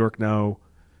lived in New York now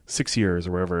 6 years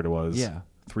or whatever it was. Yeah.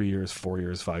 3 years, 4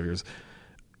 years, 5 years.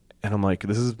 And I'm like,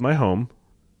 this is my home,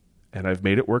 and I've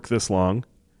made it work this long,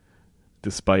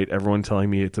 despite everyone telling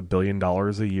me it's $1 billion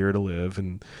a year to live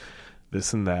and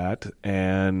this and that.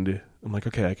 And I'm like,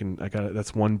 okay, I got it.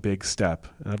 That's one big step.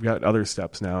 And I've got other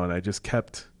steps now. And I just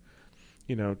kept,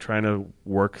 trying to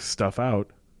work stuff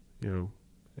out,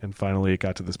 and finally it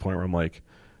got to this point where I'm like,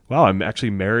 wow, I'm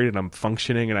actually married and I'm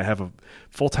functioning and I have a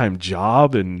full-time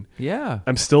job, and yeah,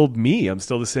 I'm still me. I'm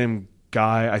still the same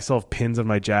guy. I still have pins on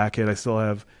my jacket.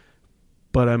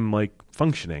 But I'm like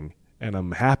functioning and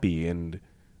I'm happy, and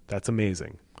that's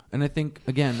amazing. And I think,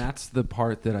 again, that's the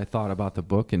part that I thought about the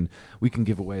book, and we can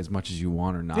give away as much as you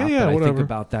want or not. Yeah, but I whatever. think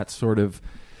about that sort of,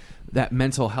 that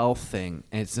mental health thing,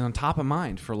 and it's on top of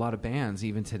mind for a lot of bands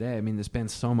even today. I mean, this band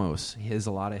Somos,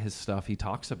 a lot of his stuff, he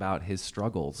talks about his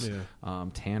struggles. Yeah.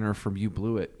 Tanner from You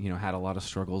Blew It, had a lot of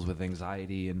struggles with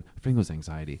anxiety, and I think it was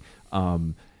anxiety.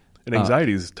 And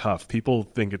anxiety is tough. People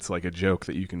think it's like a joke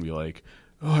that you can be like,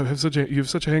 "Oh,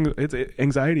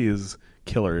 anxiety is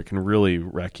killer. It can really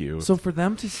wreck you." So for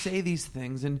them to say these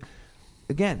things, and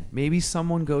again, maybe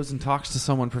someone goes and talks to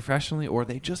someone professionally, or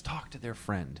they just talk to their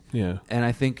friend. Yeah. And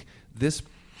I think this,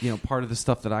 part of the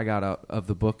stuff that I got out of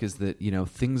the book is that,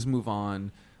 things move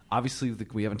on. Obviously,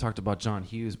 we haven't talked about John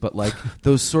Hughes, but like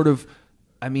those sort of,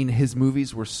 his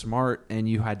movies were smart, and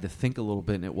you had to think a little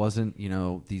bit, and it wasn't,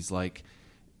 these like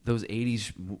those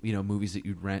 80s, movies that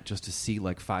you'd rent just to see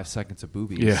like 5 seconds of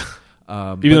boobies.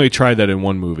 Yeah. Even though he tried that in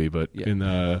one movie, but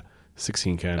in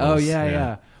 16 Candles. Oh,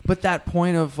 yeah. But that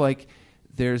point of like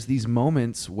there's these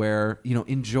moments where,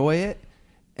 enjoy it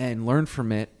and learn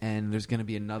from it, and there's going to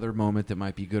be another moment that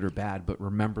might be good or bad, but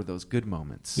remember those good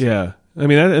moments. Yeah. I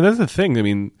mean, and that's the thing. I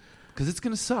mean, because it's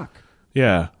going to suck.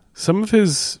 Yeah. Some of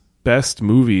his best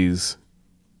movies,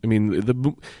 I mean,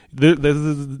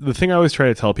 the thing I always try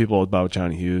to tell people about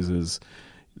John Hughes is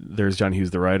there's John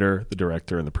Hughes, the writer, the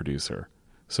director, and the producer.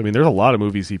 So, I mean, there's a lot of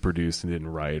movies he produced and didn't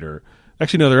write, or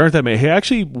actually, no, there aren't that many. He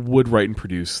actually would write and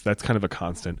produce. That's kind of a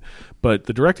constant. But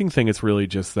the directing thing, it's really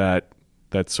just that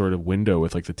sort of window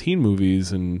with like the teen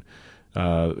movies and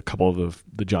a couple of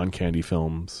the John Candy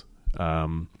films.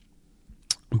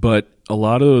 But a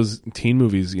lot of those teen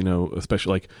movies,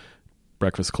 especially like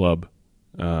Breakfast Club,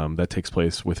 that takes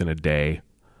place within a day.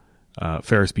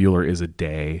 Ferris Bueller is a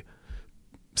day.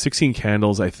 16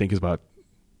 Candles, I think, is about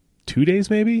 2 days,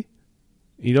 maybe.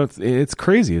 It's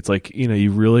crazy. It's like,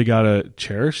 you really got to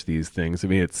cherish these things. I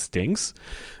mean, it stinks,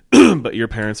 but your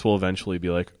parents will eventually be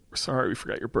like, sorry, we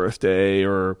forgot your birthday,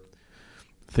 or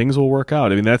things will work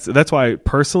out. I mean, that's why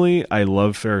personally I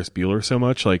love Ferris Bueller so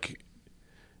much. Like,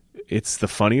 it's the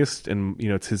funniest, and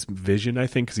it's his vision, I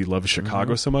think, because he loves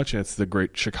Chicago so much, and it's the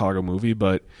great Chicago movie.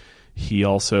 But he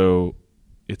also,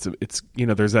 it's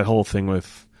there's that whole thing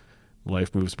with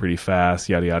life moves pretty fast,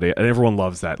 yada yada, and everyone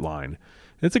loves that line.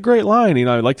 It's a great line.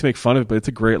 I like to make fun of it, but it's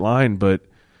a great line. But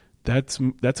that's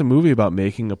a movie about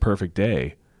making a perfect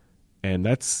day, and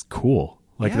that's cool.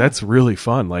 Like, that's really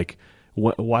fun. Like,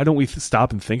 why don't we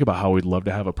stop and think about how we'd love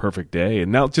to have a perfect day,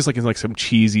 and not just like in like some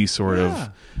cheesy sort of.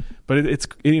 But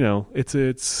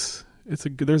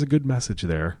there's a good message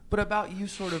there. But about you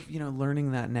sort of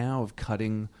learning that now, of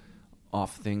cutting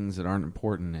off things that aren't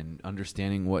important and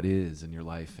understanding what is in your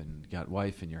life, and you got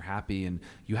wife and you're happy, and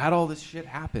you had all this shit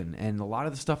happen, and a lot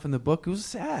of the stuff in the book was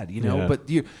sad, but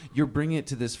you're bringing it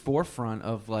to this forefront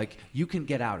of like, you can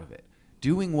get out of it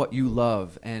doing what you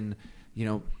love. And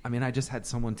I mean, I just had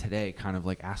someone today kind of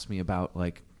like ask me about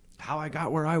like how I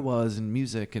got where I was in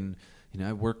music, and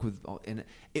I work with, and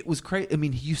it was crazy. I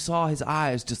mean, you saw his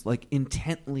eyes just like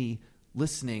intently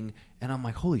listening, and I'm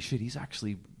like, holy shit, he's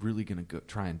actually really going to go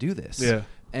try and do this. Yeah.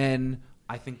 And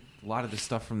I think a lot of the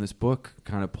stuff from this book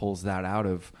kind of pulls that out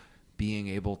of being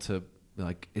able to,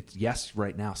 like, yes,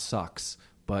 right now sucks,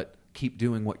 but keep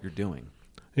doing what you're doing.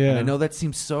 Yeah. And I know that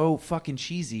seems so fucking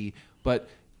cheesy, but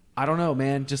I don't know,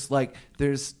 man. Just like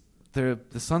the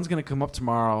sun's going to come up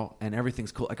tomorrow and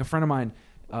everything's cool. Like a friend of mine,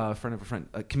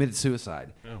 committed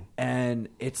suicide. Oh. And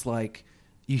it's like,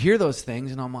 you hear those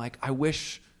things and I'm like, I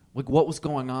wish, like, what was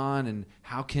going on and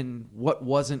what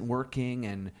wasn't working.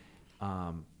 And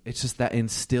it's just that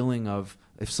instilling of,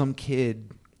 if some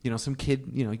kid,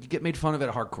 you get made fun of at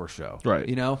a hardcore show. Right.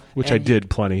 Which I did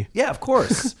plenty. Yeah, of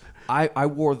course. I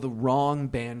wore the wrong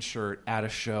band shirt at a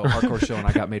hardcore show, and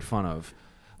I got made fun of.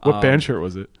 What band shirt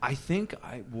was it? I think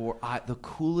I wore the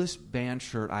coolest band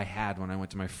shirt I had when I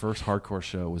went to my first hardcore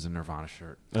show was a Nirvana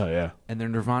shirt. Oh, yeah. And their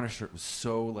Nirvana shirt was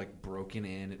so, like, broken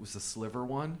in. It was the sliver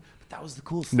one. But that was the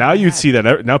coolest Now you'd see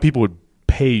that. Now people would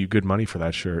pay you good money for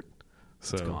that shirt.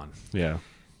 So, it's gone. Yeah.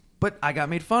 But I got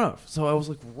made fun of. So I was,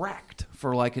 like, wrecked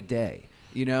for, like, a day.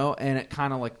 And it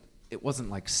kind of, like, it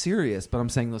wasn't, like, serious. But I'm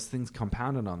saying those things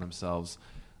compounded on themselves.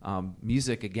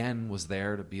 Music, again, was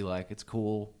there to be like, it's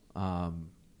cool.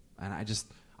 And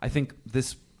I think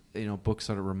this, book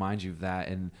sort of reminds you of that.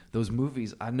 And those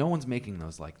movies, no one's making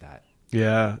those like that.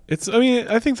 Yeah,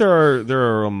 I think there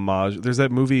are homage. There's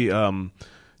that movie. I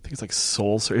think it's like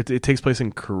Soul. It takes place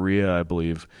in Korea, I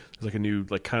believe. There's like a new,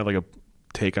 like, kind of like a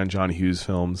take on John Hughes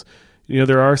films.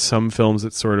 There are some films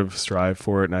that sort of strive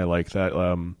for it, and I like that.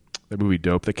 That movie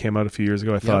Dope that came out a few years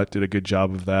ago, I thought did a good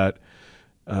job of that.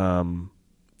 And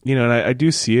I do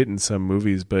see it in some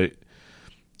movies, but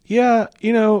yeah,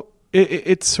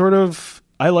 it's sort of,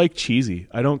 I like cheesy.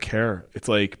 I don't care. It's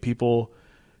like people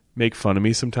make fun of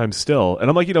me sometimes still. And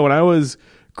I'm like, when I was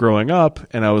growing up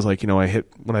and I was like,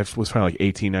 when I was probably like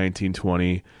 18, 19,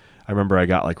 20, I remember I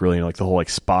got like really like the whole like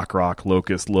Spock Rock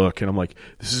Locust look. And I'm like,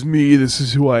 this is me. This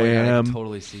is who I am. I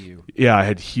totally see you. Yeah. I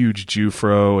had huge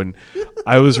Jufro, and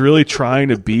I was really trying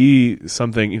to be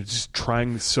something, just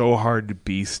trying so hard to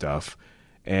be stuff.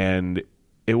 And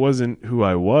it wasn't who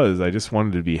I was. I just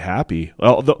wanted to be happy.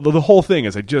 Well, the whole thing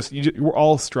is we're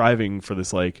all striving for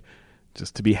this, like,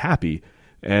 just to be happy.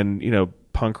 And,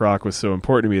 punk rock was so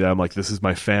important to me that I'm like, this is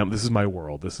my family. This is my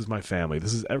world. This is my family.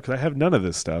 This is, because I have none of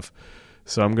this stuff.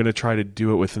 So I'm going to try to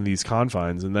do it within these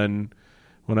confines. And then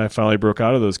when I finally broke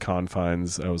out of those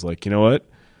confines, I was like, you know what?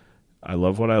 I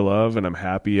love what I love, and I'm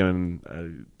happy.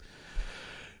 And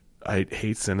I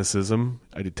hate cynicism.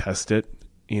 I detest it.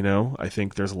 I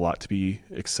think there's a lot to be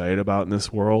excited about in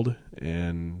this world,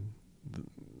 and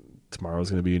tomorrow's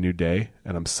going to be a new day,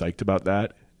 and I'm psyched about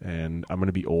that. And I'm going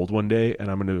to be old one day, and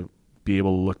I'm going to be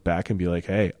able to look back and be like,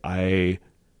 hey, I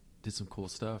did some cool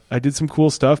stuff. I did some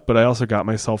cool stuff, but I also got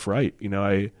myself right. You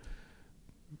know,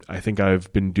 I think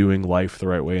I've been doing life the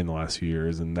right way in the last few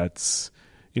years, and that's,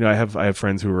 you know, I have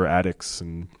friends who are addicts,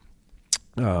 and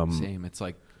same. It's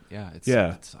like, it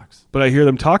sucks. But I hear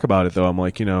them talk about it though. I'm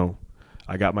like, you know,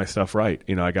 I got my stuff right.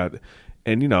 You know,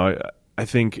 and you know, I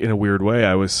think in a weird way,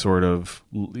 I was sort of,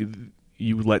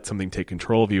 you let something take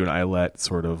control of you, and I let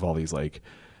sort of all these like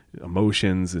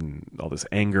emotions and all this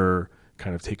anger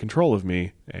kind of take control of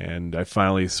me. And I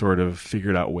finally sort of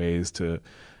figured out ways to,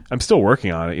 I'm still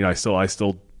working on it. You know, I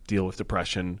still deal with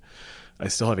depression. I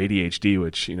still have ADHD,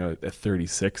 which, you know, at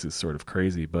 36 is sort of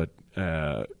crazy, but,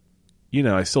 you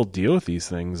know, I still deal with these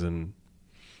things, and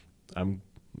I'm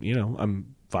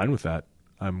fine with that.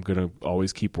 I'm going to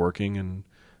always keep working, and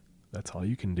that's all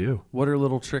you can do. What are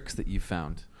little tricks that you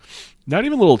found? Not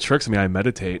even little tricks. I mean, I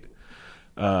meditate.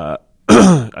 I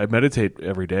meditate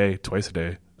every day, twice a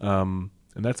day. And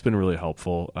that's been really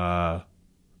helpful. I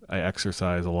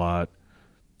exercise a lot,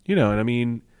 you know, and I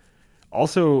mean,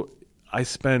 also I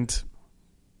spent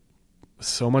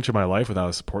so much of my life without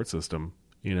a support system,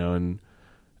 you know, and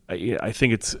I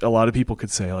think it's, a lot of people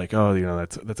could say like, oh, you know,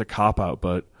 that's a cop out.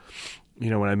 But, you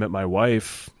know, when I met my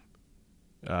wife,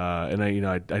 and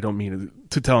I don't mean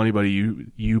to tell anybody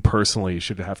you personally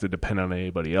should have to depend on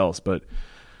anybody else, but,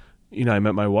 you know, I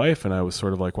met my wife, and I was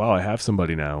sort of like, wow, I have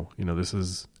somebody now. You know, and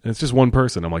it's just one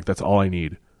person. I'm like, that's all I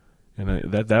need.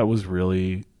 And that was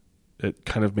really, it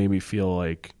kind of made me feel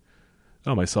like,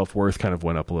 oh, my self-worth kind of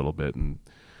went up a little bit. And,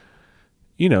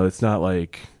 you know, it's not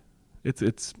like,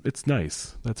 it's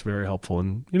nice. That's very helpful.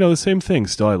 And, you know, the same thing.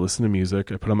 Still, I listen to music.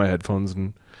 I put on my headphones,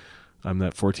 and I'm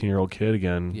that 14-year-old kid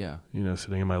again. Yeah. You know,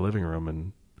 sitting in my living room,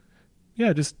 and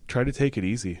just try to take it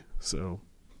easy. So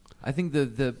I think that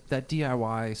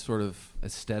DIY sort of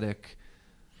aesthetic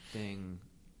thing,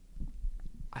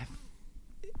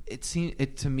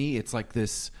 to me, it's like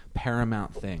this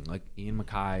paramount thing. Like Ian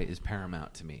MacKaye is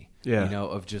paramount to me. Yeah. You know,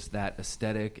 of just that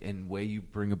aesthetic and way you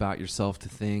bring about yourself to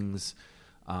things.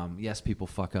 Yes, people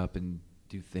fuck up and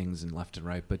do things in left and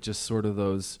right, but just sort of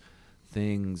those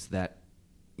things that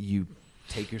you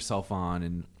take yourself on,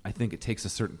 and I think it takes a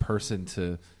certain person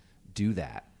to do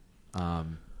that.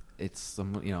 It's,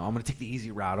 you know, I'm going to take the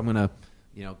easy route. I'm going to,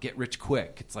 you know, get rich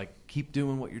quick. It's like, keep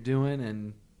doing what you're doing,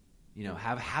 and, you know,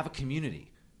 have a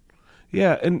community.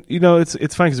 Yeah, and, you know,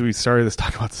 it's fine because we started this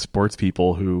talk about sports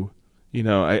people who, you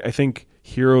know, I think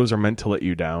heroes are meant to let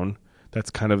you down. That's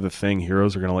kind of the thing.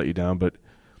 Heroes are going to let you down, but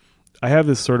I have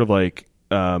this sort of like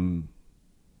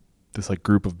this like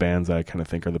group of bands that I kind of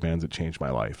think are the bands that changed my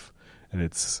life, and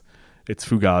it's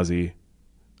Fugazi,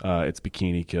 it's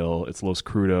Bikini Kill, it's Los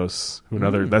Crudos,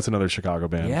 that's another Chicago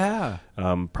band. Yeah,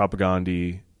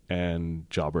 Propagandhi and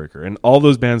Jawbreaker, and all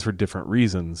those bands for different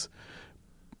reasons.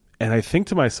 And I think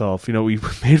to myself, you know, we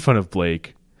made fun of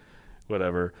Blake,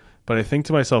 whatever, but I think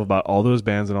to myself about all those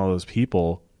bands and all those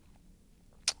people,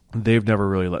 they've never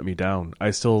really let me down.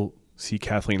 I still see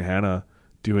Kathleen Hanna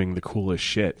doing the coolest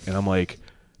shit, and I'm like,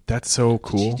 that's so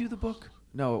cool. Did she do the book?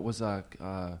 No, it was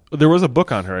there was a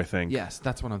book on her, I think. Yes,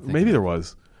 that's what I'm thinking. Maybe there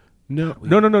was. No.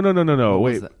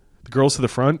 Wait, The Girls to the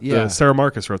Front. Yeah, Sarah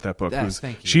Marcus wrote that book.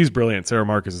 Thank you. She's brilliant. Sarah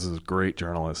Marcus is a great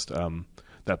journalist.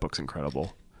 That book's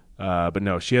incredible. But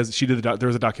no, there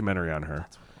was a documentary on her.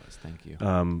 That's what it was. Thank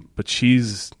you. But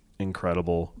she's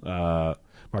incredible.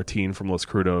 Martine from Los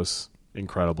Crudos,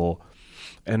 incredible.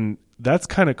 And that's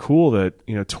kind of cool that,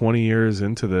 you know, 20 years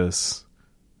into this,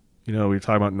 you know, we were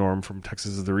talking about Norm from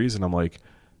Texas Is the Reason. I'm like,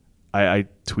 I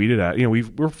tweeted at, you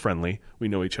know, we're friendly. We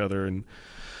know each other. And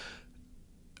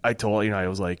I told, you know, I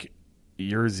was like,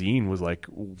 your zine was like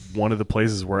one of the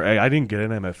places where I didn't get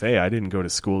an MFA. I didn't go to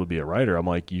school to be a writer. I'm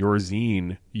like, your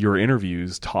zine, your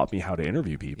interviews taught me how to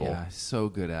interview people. Yeah, so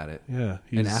good at it. Yeah.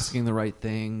 And asking the right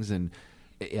things. And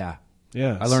yeah.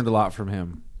 I learned a lot from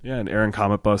him. Yeah, and Aaron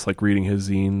Comet Bus, like reading his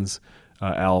zines,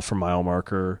 Al from Mile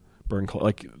Marker, Burn,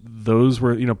 like those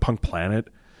were, you know, Punk Planet.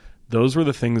 Those were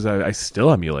the things I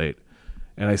still emulate.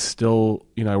 And I still,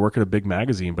 you know, I work at a big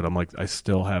magazine, but I'm like, I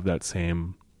still have that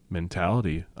same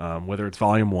mentality. Whether it's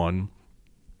Volume 1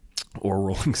 or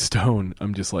Rolling Stone,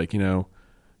 I'm just like, you know,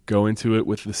 go into it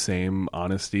with the same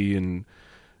honesty and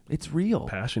it's real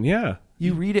passion. Yeah.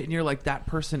 You read it and you're like, that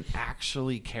person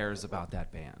actually cares about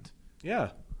that band.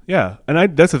 Yeah. Yeah.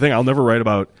 And that's the thing. I'll never write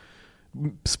about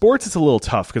sports. It's a little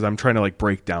tough because I'm trying to like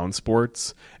break down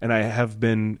sports, and I have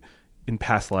been in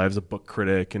past lives a book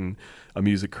critic and a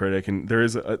music critic, and there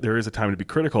is a time to be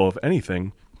critical of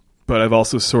anything. But I've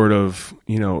also sort of,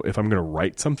 you know, if I'm going to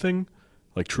write something,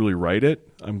 like truly write it,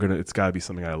 it's got to be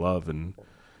something I love. And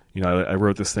I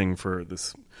wrote this thing for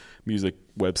this music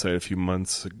website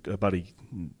about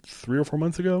 3 or 4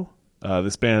 months ago.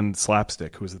 This band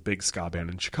Slapstick, who was a big ska band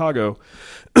in Chicago,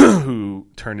 who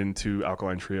turned into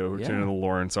Alkaline Trio, who turned into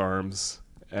Lawrence Arms,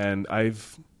 and I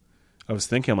was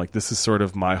thinking, I'm like, this is sort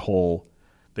of my whole.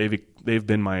 They've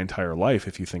been my entire life.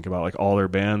 If you think about like all their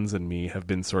bands and me have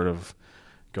been sort of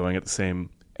going at the same.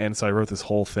 And so I wrote this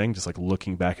whole thing, just like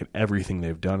looking back at everything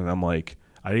they've done, and I'm like,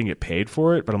 I didn't get paid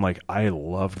for it, but I'm like, I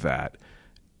loved that,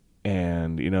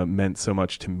 and it meant so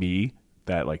much to me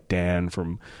that like Dan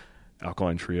from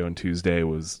Alkaline Trio and Tuesday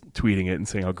was tweeting it and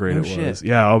saying how great it was.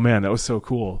 Yeah, oh man, that was so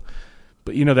cool.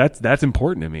 But that's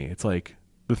important to me. It's like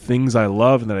the things I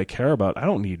love and that I care about. I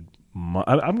don't need.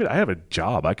 I have a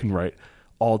job. I can write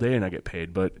all day and I get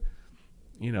paid, but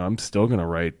I'm still gonna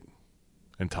write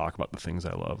and talk about the things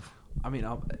I love. I mean,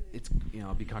 I'll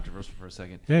be controversial for a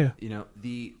second. Yeah.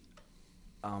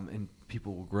 And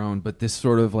people will groan, but this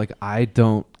sort of like, I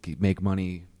don't make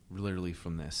money literally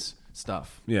from this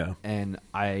stuff. Yeah. And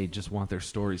I just want their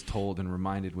stories told and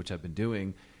reminded, which I've been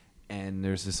doing. And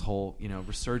there's this whole,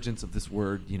 resurgence of this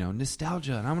word,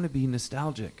 nostalgia, and I'm going to be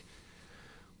nostalgic.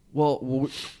 Well,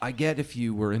 I get if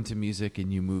you were into music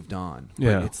and you moved on.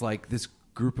 Yeah. But it's like this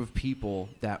group of people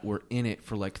that were in it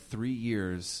for like 3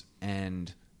 years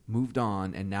and moved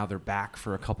on, and now they're back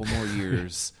for a couple more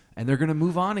years, and they're going to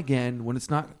move on again when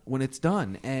it's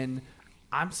done. And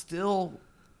I'm still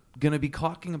going to be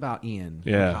talking about Ian.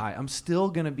 Yeah. I'm still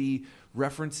going to be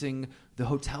referencing the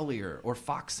Hotelier or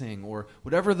Foxing or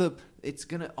whatever it's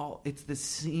the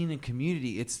scene and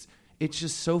community. It's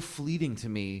just so fleeting to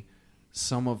me,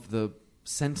 some of the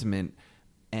sentiment,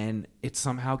 and it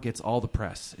somehow gets all the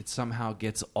press. It somehow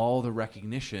gets all the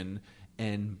recognition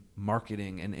and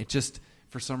marketing, and it just,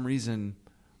 for some reason,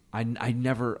 I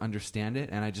never understand it,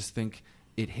 and I just think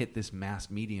it hit this mass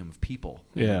medium of people.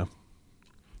 Yeah.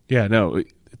 Yeah, no, it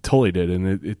totally did,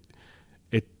 and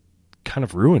it kind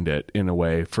of ruined it in a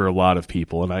way for a lot of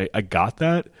people, and I got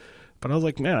that, but I was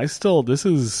like, man, this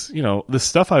is, the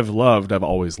stuff I've loved, I've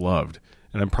always loved,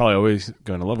 and I'm probably always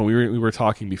going to love them. We were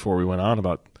talking before we went on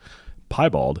about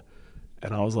Piebald,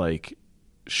 and I was like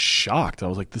shocked. I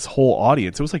was like, this whole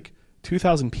audience, it was like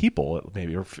 2,000 people,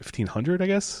 maybe, or 1,500, I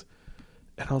guess.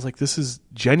 And I was like, this is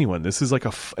genuine. This is like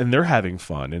and they're having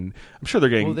fun, and I'm sure they're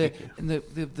getting. Well,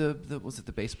 the was it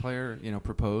the bass player?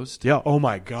 Proposed. Yeah. Oh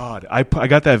my God, I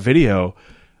got that video.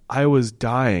 I was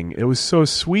dying. It was so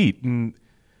sweet, and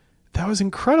that was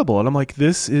incredible. And I'm like,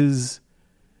 this is,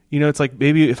 it's like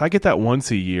maybe if I get that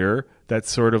once a year, that's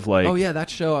sort of like. Oh yeah,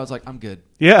 that show. I was like, I'm good.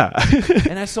 Yeah.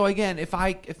 And so again, if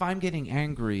I'm getting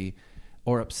angry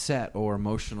or upset or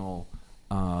emotional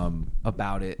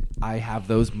about it, I have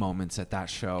those moments at that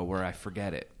show where I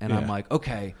forget it, and I'm like,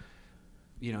 okay,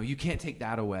 you can't take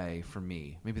that away from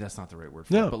me. Maybe that's not the right word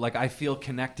for it, but like I feel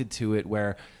connected to it,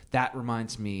 where that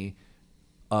reminds me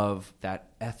of that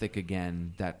ethic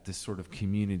again, that this sort of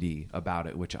community about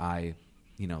it, which I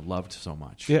loved so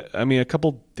much. Yeah, I mean, a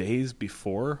couple days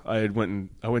before I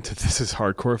went to This Is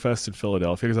Hardcore Fest in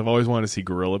Philadelphia, because I've always wanted to see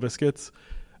Gorilla Biscuits.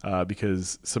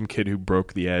 Because some kid who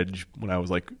broke the edge when I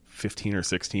was like 15 or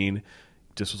 16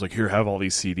 just was like, here, have all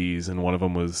these CDs, and one of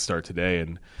them was Start Today.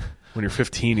 And when you're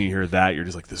 15 and you hear that, you're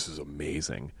just like, this is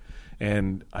amazing.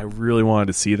 And I really wanted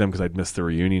to see them because I'd missed the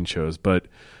reunion shows. But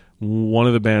one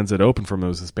of the bands that opened for them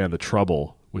was this band, The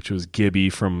Trouble, which was Gibby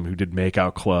who did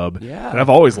Makeout Club. Yeah. And I've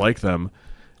always liked them.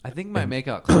 I think my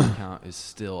Makeout Club account is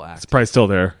still active. It's probably still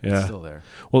there. Yeah. It's still there.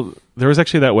 Well, there was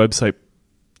actually that website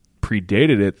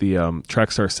predated it, the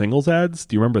Trackstar Singles Ads.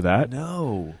 Do you remember that?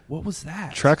 No. What was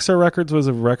that? Trackstar Records was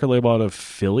a record label out of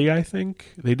Philly, I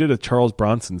think. They did a Charles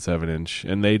Bronson 7-inch,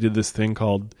 and they did this thing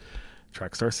called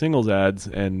Trackstar Singles Ads,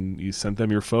 and you sent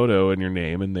them your photo and your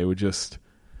name, and they would just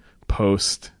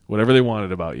post whatever they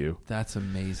wanted about you. That's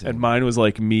amazing. And mine was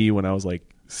like me when I was like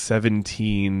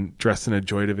 17, dressed in a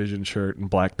Joy Division shirt and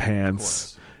black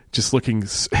pants, just looking...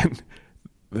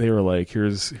 They were like,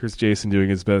 "Here's Jason doing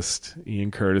his best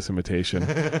Ian Curtis imitation."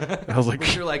 I was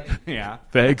like, "You're like, yeah,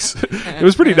 thanks." It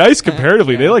was pretty nice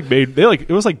comparatively. Yeah. It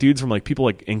was like dudes from like people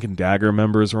like Ink and Dagger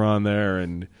members were on there,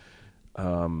 and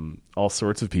all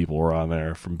sorts of people were on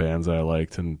there from bands I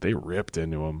liked, and they ripped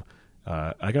into them.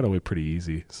 I got away pretty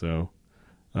easy, so.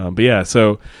 But yeah,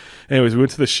 so anyways, we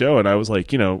went to the show, and I was like,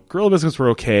 Gorilla Biscuits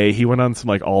were okay. He went on some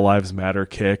like All Lives Matter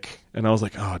kick, and I was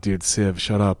like, "Oh, dude, Civ,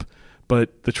 shut up."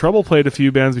 But The Trouble played a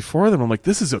few bands before them. I'm like,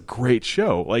 this is a great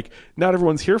show. Like, not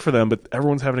everyone's here for them, but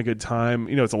everyone's having a good time.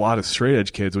 It's a lot of straight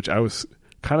edge kids, which I was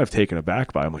kind of taken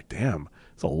aback by. I'm like, damn,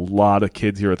 it's a lot of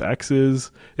kids here with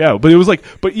X's. Yeah, but it was like,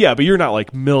 but you're not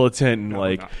like militant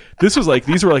and this was like,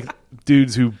 these were like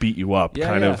dudes who beat you up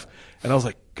kind of. And I was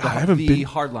like, God, I haven't been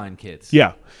hardline kids.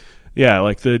 Yeah.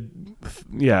 Like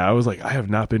I was like, I have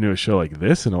not been to a show like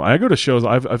this. And I go to shows,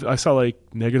 I saw like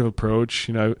Negative Approach,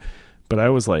 but I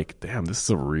was like, damn, this is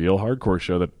a real hardcore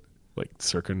show that like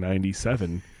circa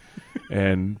 97.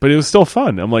 But it was still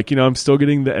fun. I'm like, I'm still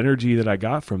getting the energy that I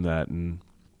got from that. And,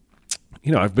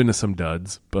 I've been to some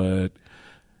duds, but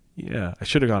yeah, I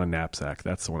should have gone to Knapsack.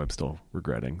 That's the one I'm still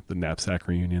regretting, the Knapsack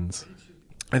reunions.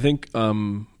 I think,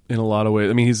 in a lot of ways,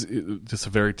 I mean, he's just a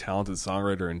very talented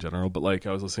songwriter in general, but like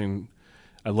I was listening,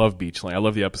 I love Beachling. I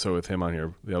love the episode with him on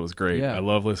here. That was great. Yeah. I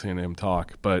love listening to him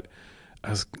talk, but I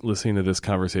was listening to this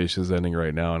conversation is ending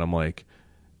right now, and I'm like,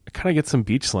 I kind of get some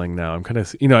Beachling now. I'm kind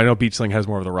of, I know Beachling has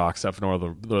more of the rock stuff and more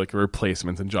of the like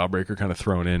replacements and Jawbreaker kind of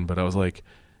thrown in, but I was like,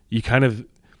 you kind of,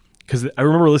 because I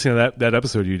remember listening to that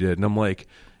episode you did, and I'm like,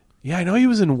 yeah, I know he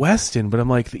was in Weston, but I'm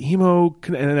like, the emo,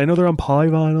 and I know they're on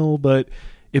Polyvinyl, but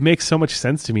it makes so much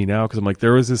sense to me now because I'm like,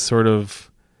 there was this sort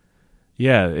of,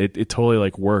 it totally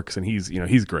like works, and he's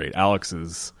great. Alex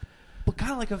is, but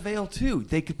kind of like a Veil too.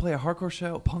 They could play a hardcore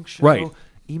show, a punk show, right,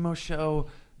 emo show.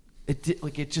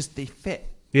 They fit.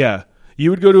 Yeah, you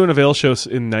would go to an Avail show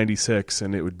in '96,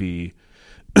 and it would be,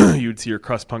 you'd see your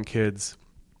crust punk kids,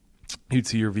 you'd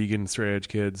see your vegan straight edge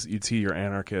kids, you'd see your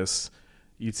anarchists,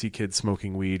 you'd see kids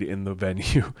smoking weed in the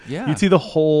venue. Yeah, you'd see the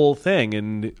whole thing,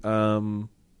 and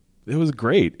it was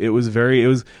great. It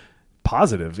was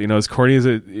positive. As corny as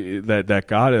that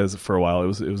got as for a while, it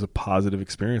was a positive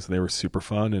experience, and they were super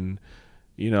fun. And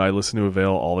I listen to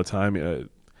Avail all the time.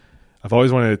 I've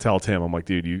always wanted to tell Tim, I'm like,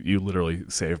 dude, you literally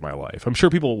saved my life. I'm sure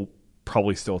people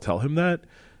probably still tell him that,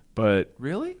 but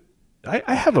really,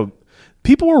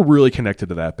 people were really connected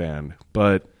to that band,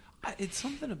 but it's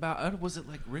something about, was it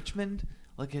like Richmond?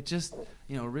 Like it just,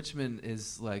 Richmond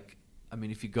is like, I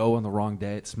mean, if you go on the wrong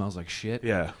day, it smells like shit.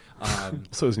 Yeah.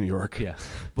 So is New York. Yeah.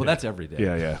 Well, that's every day.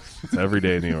 Yeah. It's every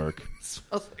day in New York. It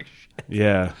smells like shit.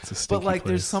 Yeah. It's a stinky But like, place.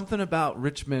 there's something about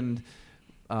Richmond,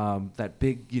 that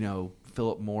big,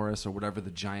 Philip Morris or whatever,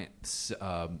 the giant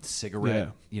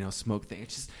cigarette, smoke thing.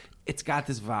 It's got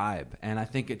this vibe, and I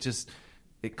think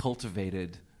it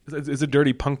cultivated. It's a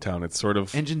dirty punk town. It's sort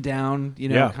of Engine Down,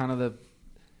 kind of the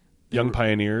Young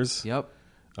Pioneers. Yep.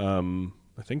 I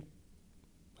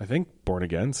think Born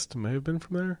Against may have been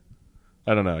from there.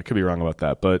 I don't know. I could be wrong about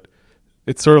that, but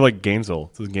it's sort of like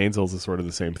Gainesville. So Gainesville is sort of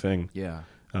the same thing. Yeah.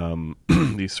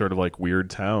 These sort of like weird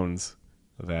towns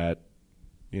that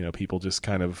people just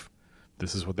kind of,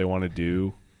 this is what they want to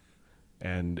do,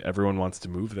 and everyone wants to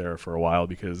move there for a while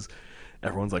because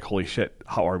everyone's like, holy shit,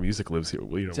 Hot Water Music lives here.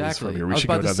 Exactly. From here. We I was should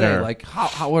about go to down say, there. like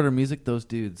Hot Water Music, those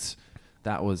dudes.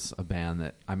 That was a band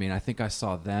that, I mean, I think I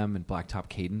saw them and Blacktop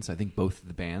Cadence. I think both of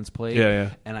the bands played.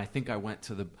 Yeah. And I think I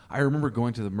remember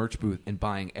going to the merch booth and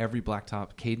buying every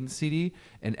Blacktop Cadence CD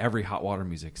and every Hot Water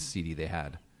Music CD they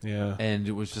had. Yeah. And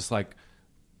it was just like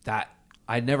that.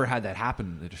 I never had that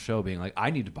happen at a show, being like,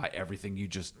 I need to buy everything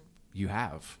you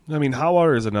have. I mean, Hot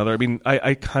Water is another. I mean,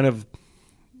 I kind of,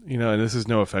 and this is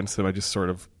no offense to them. I just sort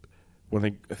of,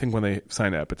 when they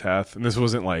signed Epitaph, and this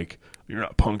wasn't like, you're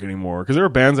not punk anymore, because there are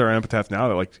bands that are Epitaph now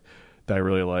that I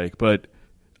really like, but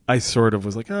I sort of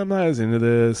was like, I'm not as into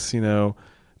this,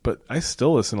 but I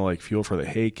still listen to like Fuel for the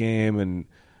Hate Game, and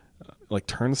like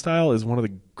Turnstile is one of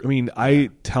the, I mean, I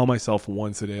tell myself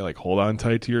once a day, like, hold on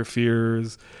tight to your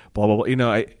fears, blah, blah,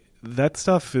 blah. That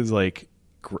stuff is like,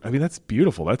 I mean, that's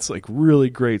beautiful. That's like really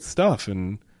great stuff.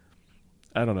 And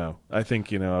I don't know. I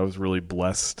think, I was really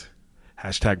blessed,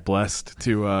 #blessed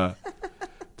to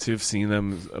have seen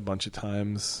them a bunch of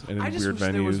times and in I just weird wish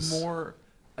venues. There was more,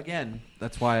 again,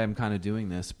 that's why I'm kind of doing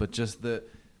this, but just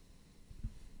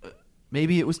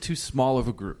maybe it was too small of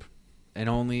a group and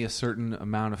only a certain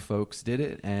amount of folks did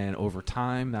it. And over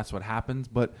time, that's what happens.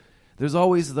 But there's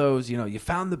always those, you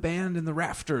found the band in the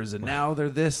rafters and now they're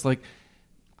this. Like,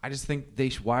 I just think they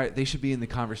should be in the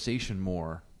conversation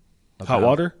more. Hot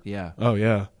Water? Yeah. Oh,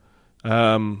 yeah.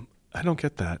 I don't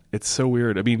get that. It's so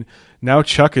weird. I mean, now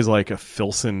Chuck is like a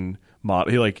Filson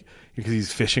model. Because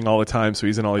he's fishing all the time, so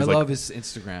he's in all these. I love his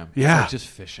Instagram. Yeah, it's like just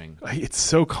fishing. It's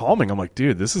so calming. I'm like,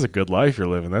 dude, this is a good life you're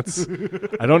living. That's.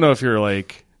 I don't know if you're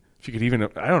like, if you could even.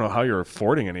 I don't know how you're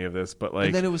affording any of this, but like.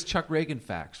 And then it was Chuck Reagan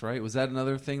Facts, right? Was that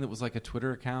another thing that was like a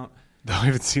Twitter account? No, I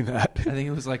haven't seen that. I think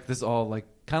it was like this all like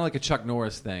kind of like a Chuck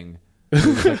Norris thing. It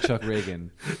was like Chuck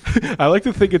Reagan. I like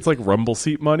to think it's like Rumble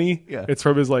Seat money. Yeah. It's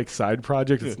from his like side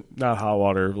project. It's not Hot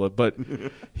Water, but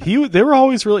they were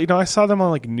always really. I saw them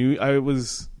on like I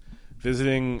was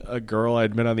visiting a girl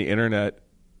I'd met on the internet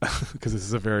because this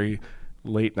is a very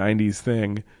late 90s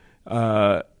thing.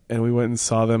 And we went and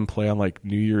saw them play on like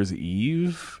New Year's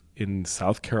Eve in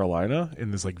South Carolina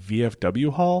in this like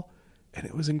VFW hall. And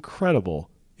it was incredible.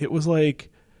 It was like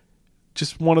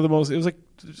just one of the most, it was like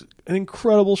an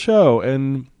incredible show.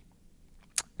 And,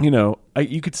 you know,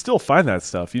 you could still find that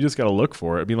stuff. You just got to look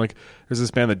for it. I mean, like there's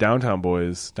this band, the Downtown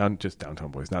Boys, just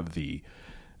Downtown Boys, not the,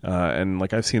 and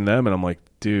like I've seen them and I'm like,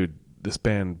 dude, this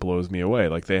band blows me away.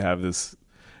 Like they have this,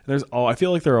 I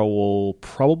feel like there will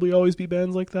probably always be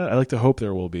bands like that. I like to hope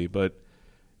there will be, but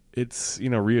it's, you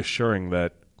know, reassuring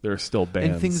that there are still bands.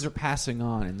 And things are passing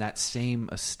on in that same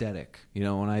aesthetic. You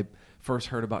know, when I first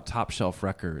heard about Top Shelf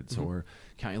Records or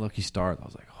Count Your Lucky Stars, I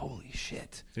was like, holy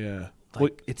shit. Yeah.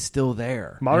 Like, it's still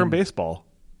there. Modern baseball.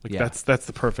 Like Yeah. that's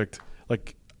the perfect,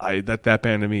 like that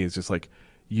band to me is just like,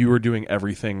 you are doing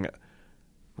everything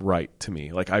right to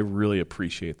me. Like I really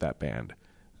appreciate that band.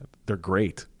 They're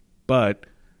great, but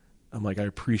I'm like, I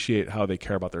appreciate how they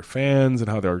care about their fans and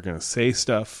how they're going to say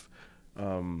stuff.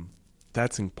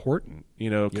 That's important, you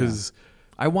know, because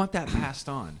I want that passed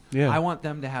on. Yeah. I want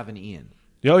them to have an Ian.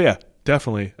 oh yeah,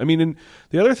 definitely. I mean, and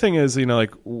the other thing is, you know,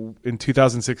 like in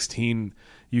 2016,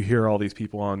 you hear all these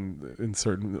people in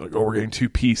certain like, oh, we're getting too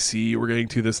PC, we're getting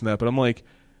too this and that. But I'm like,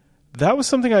 that was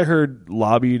something I heard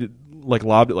lobbed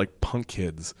at like punk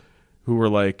kids who were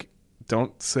like,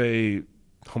 don't say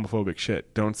homophobic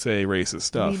shit, don't say racist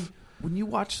stuff. I mean, when you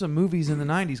watch some movies in the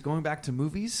 90s, going back to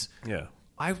movies, Yeah.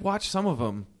 I've watched some of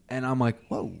them, and I'm like,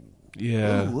 whoa.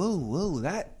 Yeah. Whoa.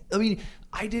 That, I mean,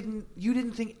 you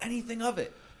didn't think anything of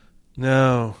it.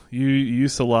 No, you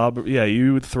used to lob. Yeah,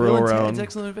 you would throw Bill and around. Ted's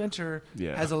Excellent Adventure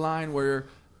has a line where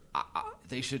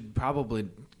they should probably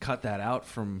cut that out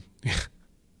from,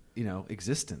 you know,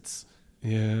 existence.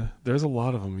 Yeah, there's a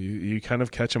lot of them. You kind of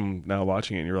catch them now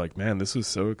watching it, and you're like, man, this was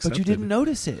so accepted. But you didn't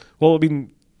notice it. Well, I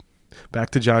mean,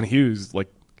 back to John Hughes,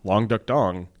 like Long Duck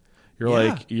Dong. You're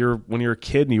like, when you're a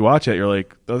kid and you watch it, you're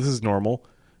like, oh, this is normal.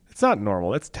 It's not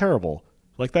normal. That's terrible.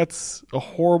 Like, that's a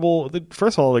horrible.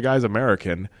 First of all, the guy's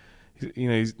American. You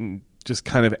know, he's just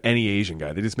kind of any Asian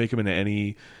guy. They just make him into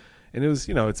any. And it was,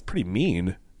 you know, it's pretty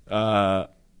mean.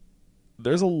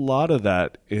 There's a lot of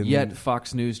that in. Yet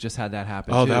Fox News just had that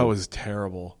happen. Oh, too. that was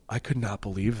terrible. I could not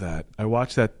believe that. I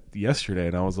watched that yesterday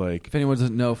and I was like, If anyone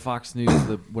doesn't know, Fox News,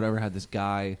 whatever, had this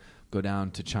guy go down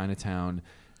to Chinatown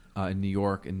in New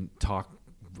York and talk.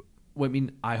 Well, I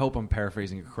mean, I hope I'm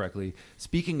paraphrasing it correctly.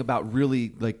 Speaking about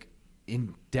really like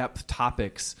in-depth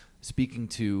topics, speaking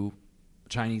to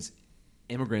Chinese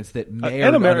immigrants that may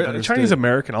or not have understood. Chinese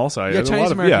American also. Yeah,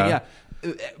 Chinese American.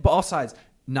 But all sides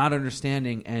not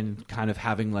understanding and kind of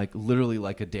having like literally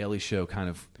like a Daily Show kind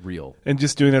of reel. And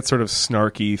just doing that sort of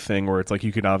snarky thing where it's like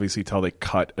you could obviously tell they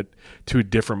cut to a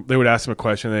different. They would ask them a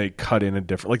question, and they cut in a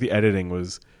different. Like the editing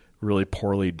was really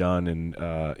poorly done, and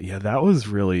that was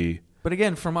really. But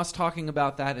again, from us talking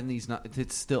about that in these,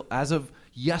 it's still as of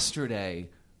yesterday.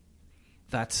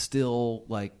 That's still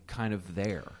like kind of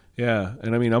there. Yeah,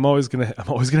 and I mean, I'm always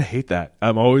gonna hate that.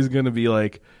 I'm always gonna be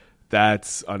like,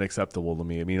 that's unacceptable to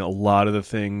me. I mean, a lot of the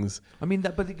things. I mean,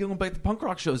 but going back to punk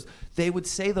rock shows, they would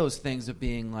say those things of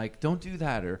being like, "Don't do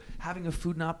that," or having a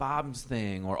Food Not Bombs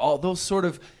thing, or all those sort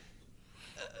of.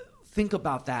 Think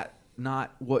about that.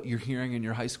 Not what you're hearing in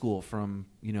your high school from,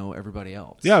 you know, everybody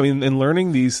else. Yeah, I mean, and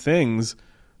learning these things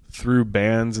through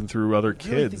bands and through other kids.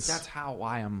 I really think that's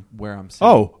why I'm where I'm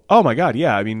sitting. Oh my God,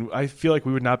 yeah. I mean, I feel like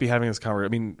we would not be having this conversation. I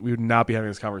mean, we would not be having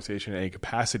this conversation in any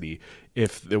capacity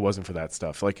if it wasn't for that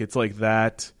stuff. Like, it's like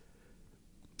that.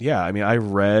 Yeah, I mean, I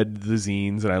read the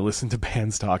zines and I listened to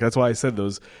bands talk. That's why I said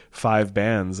those 5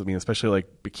 bands. I mean, especially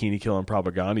like Bikini Kill and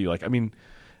Propaganda. Like, I mean,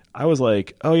 I was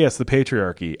like, oh yes, the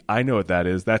patriarchy. I know what that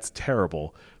is. That's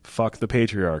terrible. Fuck the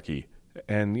patriarchy.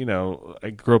 And, you know,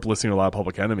 I grew up listening to a lot of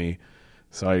Public Enemy,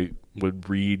 so I would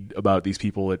read about these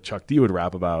people that Chuck D would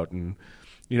rap about. And,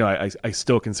 you know, I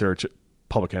still consider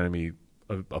Public Enemy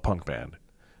a punk band.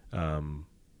 And,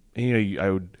 you know, I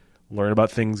would learn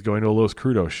about things going to a Los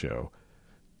Crudos show.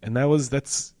 And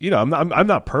that's, you know, I'm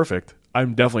not perfect.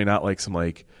 I'm definitely not like some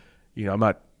like, you know, I'm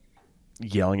not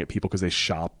yelling at people because they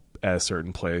shop at a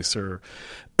certain place, or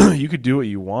you could do what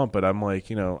you want, but I'm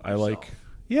like, you know, I like,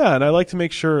 yeah, and I like to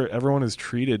make sure everyone is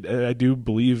treated. I do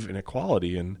believe in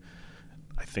equality, and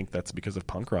I think that's because of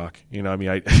punk rock. You know, I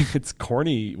mean, it's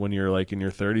corny when you're like in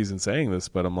your 30s and saying this,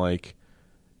 but I'm like,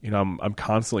 you know, I'm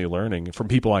constantly learning from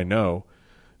people I know,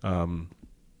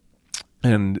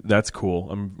 and that's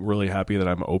cool. I'm really happy that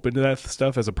I'm open to that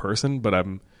stuff as a person, but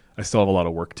I still have a lot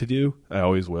of work to do. I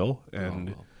always will,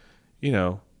 and you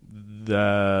know.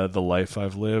 The life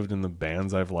I've lived and the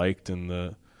bands I've liked and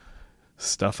the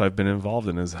stuff I've been involved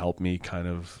in has helped me kind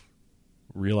of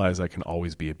realize I can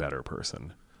always be a better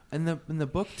person. And in the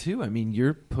book too, I mean,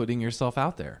 you're putting yourself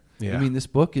out there. Yeah. I mean, this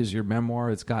book is your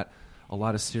memoir. It's got a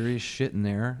lot of serious shit in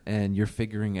there, and you're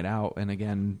figuring it out. And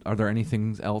again, are there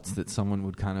anything else that someone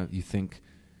would kind of, you think?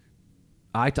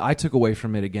 I took away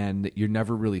from it again that you're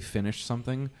never really finished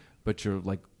something, but you're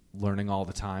like learning all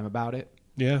the time about it.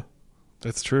 Yeah,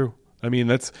 that's true. I mean,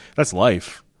 that's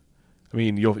life. I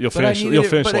mean, you'll finish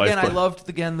But life. again, but I loved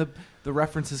the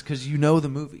references because you know the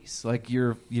movies, like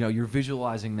you're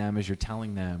visualizing them as you're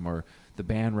telling them, or the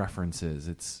band references.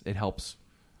 It helps.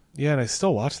 Yeah, and I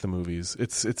still watch the movies.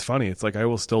 It's funny. It's like I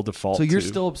will still default. So you're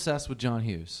still obsessed with John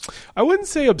Hughes? I wouldn't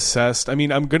say obsessed. I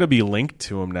mean, I'm going to be linked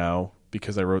to him now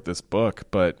because I wrote this book.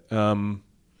 But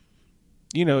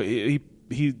you know, I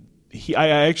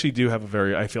actually do have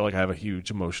I feel like I have a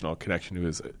huge emotional connection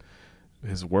to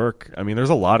his work. I mean, there's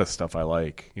a lot of stuff I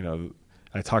like. You know,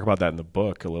 I talk about that in the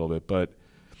book a little bit, but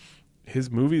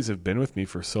his movies have been with me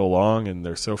for so long, and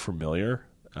they're so familiar.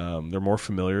 They're more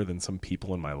familiar than some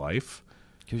people in my life.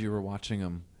 Because you were watching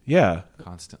them,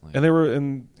 constantly,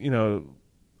 and you know,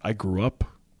 I grew up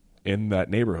in that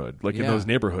neighborhood, like in those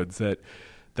neighborhoods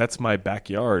that's my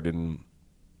backyard, and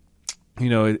you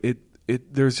know,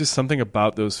 there's just something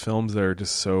about those films that are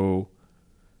just so,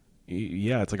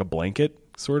 it's like a blanket,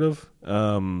 sort of.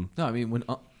 No, I mean,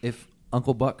 if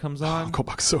Uncle Buck comes on, Uncle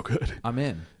Buck's so good. I'm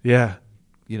in. Yeah,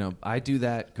 you know, I do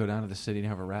that. Go down to the city and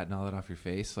have a rat gnaw it off your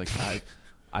face. Like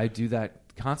I do that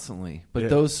constantly. But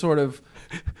those sort of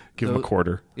give him a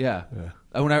quarter. Yeah.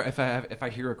 If I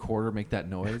hear a quarter make that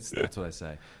noise, that's what I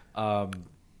say.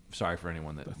 Sorry for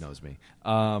anyone that knows me.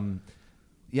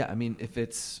 Yeah, I mean, if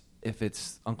it's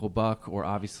Uncle Buck, or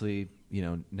obviously, you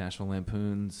know, National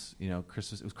Lampoon's, you know,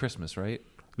 Christmas. It was Christmas, right?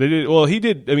 They did. Well, he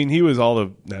did. I mean, he was all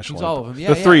the National. He was all of them.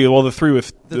 Yeah, the three. Well, the three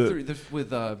with with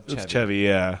Chevy. Chevy.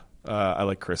 Yeah, I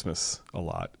like Christmas a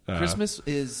lot. Christmas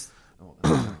is. Oh,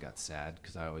 I got sad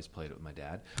because I always played it with my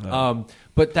dad.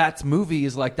 But that movie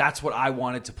is like, that's what I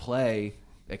wanted to play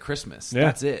at Christmas. Yeah.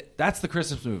 That's it. That's the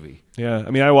Christmas movie. Yeah, I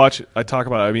mean, I talk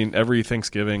about it. I mean, every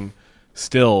Thanksgiving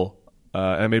still.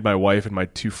 I made my wife and my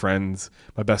two friends,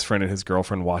 my best friend and his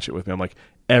girlfriend, watch it with me. I'm like,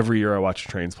 every year I watch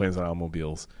Trains, Planes, and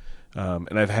Automobiles.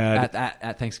 And I've had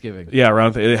at Thanksgiving. Yeah,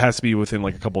 around it has to be within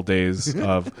like a couple days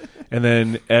of, and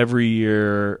then every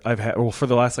year I've had, well, for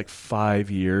the last like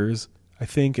 5 years, I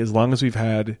think, as long as we've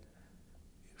had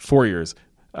 4 years,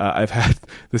 I've had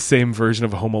the same version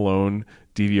of Home Alone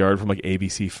DVR'd from like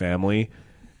ABC Family,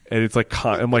 and it's like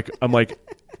I'm like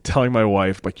telling my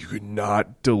wife, like, you could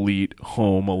not delete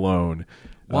Home Alone.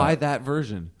 Why that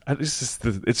version? It's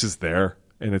just there.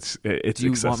 And it's Do you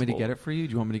accessible. want me to get it for you?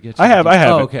 Do you want me to get you? I have Oh,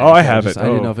 it. okay. I have it. I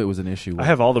didn't know if it was an issue. I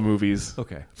have all the movies.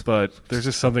 Okay. But there's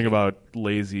just something about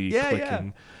lazy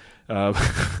clicking. Yeah.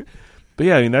 But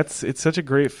yeah, I mean, it's such a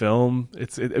great film.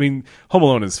 I mean, Home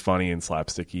Alone is funny and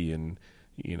slapsticky, and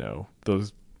you know,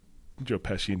 those Joe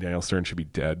Pesci and Daniel Stern should be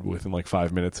dead within like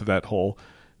 5 minutes of that whole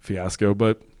fiasco.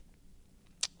 But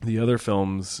the other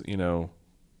films, you know,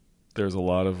 there's a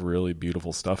lot of really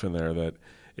beautiful stuff in there that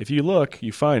if you look,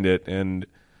 you find it, and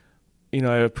you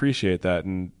know, I appreciate that.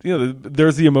 And you know,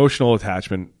 there's the emotional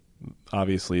attachment,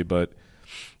 obviously,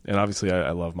 and obviously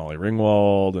I love Molly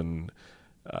Ringwald, and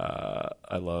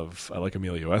I like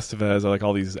Emilio Estevez. I like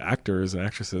all these actors and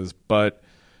actresses, but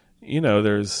you know,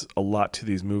 there's a lot to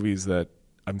these movies that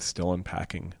I'm still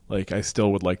unpacking. Like, I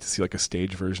still would like to see like a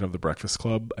stage version of The Breakfast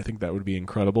Club. I think that would be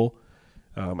incredible.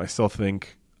 I still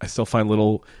find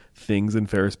little things in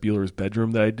Ferris Bueller's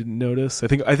bedroom that I didn't notice. I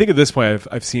think at this point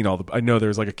I've seen I know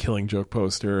there's like a Killing Joke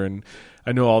poster, and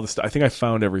I know all this stuff. I think I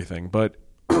found everything, but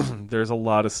there's a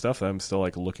lot of stuff that I'm still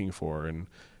like looking for. And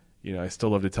you know, I still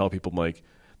love to tell people, like,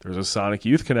 there's a Sonic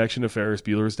Youth connection to Ferris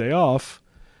Bueller's Day Off,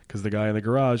 because the guy in the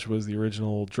garage was the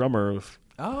original drummer of.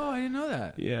 Oh, I didn't know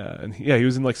that. Yeah, and yeah, he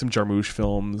was in like some Jarmusch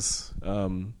films.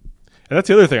 And that's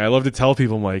the other thing I love to tell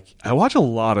people. I'm like, I watch a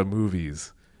lot of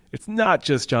movies. It's not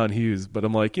just John Hughes, but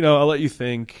I'm like, you know, I'll let you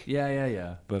think.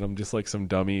 Yeah. But I'm just like some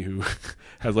dummy who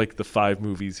has like the 5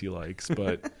 movies he likes.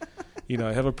 But, you know,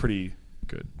 I have a pretty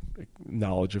good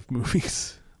knowledge of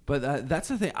movies. But that's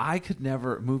the thing.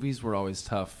 Movies were always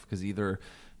tough because either,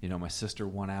 you know, my sister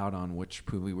won out on which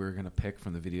movie we were going to pick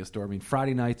from the video store. I mean,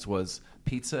 Friday nights was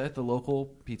pizza at the local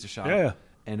pizza shop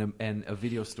and a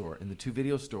video store. And the 2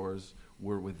 video stores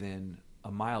were within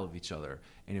a mile of each other.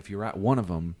 And if you're at one of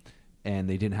them and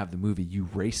they didn't have the movie, you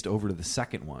raced over to the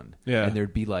second one. Yeah. And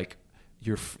there'd be like,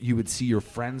 you would see your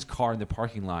friend's car in the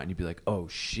parking lot, and you'd be like, "Oh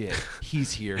shit,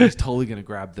 he's here! He's totally gonna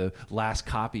grab the last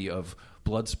copy of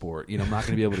Bloodsport. You know, I'm not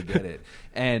gonna be able to get it."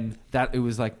 And that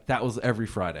was every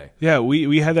Friday. Yeah,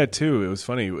 we had that too. It was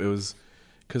funny. It was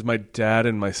because my dad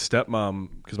and my stepmom,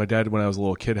 because my dad, when I was a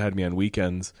little kid, had me on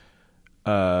weekends.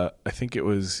 I think it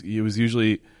was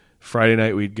usually Friday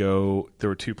night we'd go. There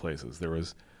were two places. There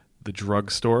was the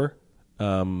drugstore.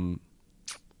 There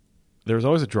was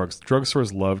always a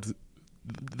drugstores loved.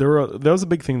 That was a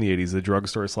big thing in the 80s, the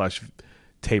drugstore /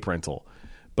 tape rental.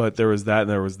 But there was that, and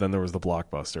there was the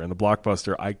Blockbuster. And the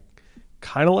Blockbuster, I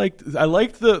kind of liked. I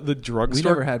liked the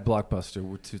drugstore. We never had Blockbuster.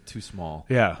 We're too small.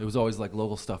 Yeah. It was always like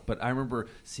local stuff. But I remember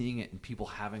seeing it and people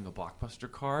having a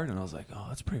Blockbuster card, and I was like, oh,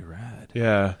 that's pretty rad.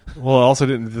 Yeah. Well, also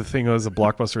the thing was the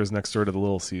Blockbuster is next door to the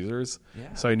Little Caesars.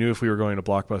 Yeah. So I knew if we were going to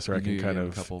Blockbuster, I You can kind get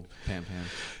of a couple Pam.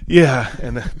 Yeah,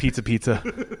 and the pizza.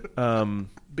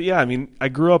 But yeah, I mean, I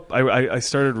grew up. I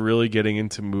started really getting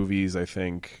into movies. I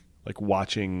think like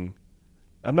watching.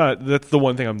 That's the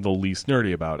one thing I'm the least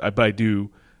nerdy about. But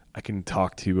I can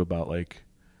talk to you about like,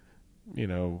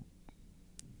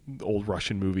 old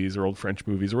Russian movies or old French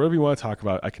movies or whatever you want to talk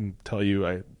about. I can tell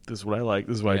you, this is what I like.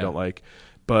 This is what I don't like.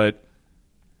 But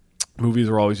movies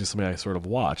were always just something I sort of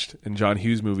watched. And John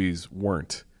Hughes movies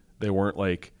weren't. They weren't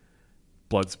like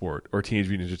Bloodsport or Teenage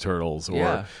Mutant Ninja Turtles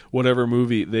or whatever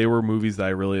movie. They were movies that I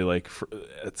really like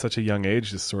at such a young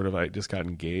age. I just got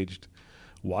engaged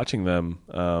watching them.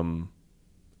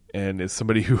 And as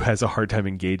somebody who has a hard time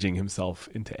engaging himself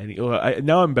into any,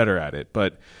 now I'm better at it,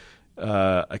 but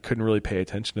I couldn't really pay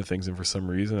attention to things, and for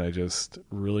some reason, I just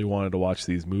really wanted to watch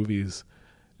these movies,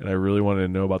 and I really wanted to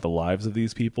know about the lives of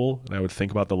these people, and I would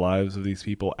think about the lives of these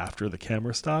people after the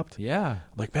camera stopped. Yeah, I'm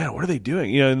like, man, what are they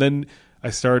doing? And then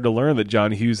I started to learn that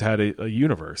John Hughes had a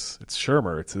universe. It's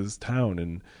Shermer, it's his town,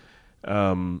 and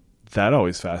that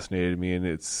always fascinated me. And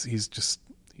it's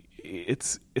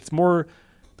more.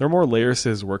 There are more layers to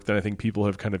his work than I think people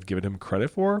have kind of given him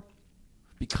credit for.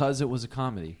 Because it was a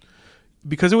comedy.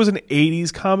 Because it was an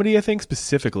 80s comedy, I think,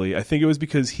 specifically. I think it was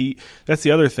because that's the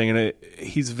other thing. And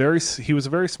he was a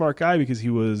very smart guy because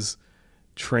he was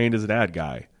trained as an ad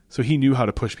guy. So he knew how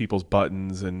to push people's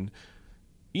buttons and,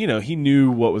 he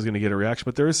knew what was going to get a reaction.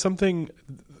 But there is something,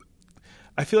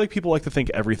 I feel like people like to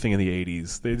think everything in the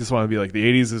 80s. They just want to be like, the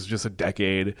 80s is just a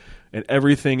decade and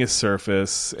everything is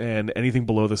surface and anything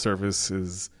below the surface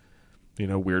is,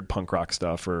 weird punk rock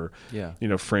stuff or,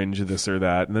 fringe this or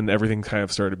that. And then everything kind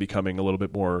of started becoming a little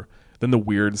bit more, then the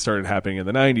weird started happening in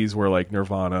the 90s where like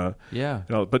Nirvana. Yeah.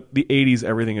 But the 80s,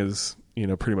 everything is,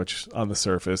 pretty much on the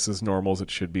surface as normal as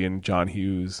it should be. And John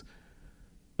Hughes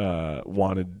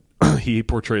he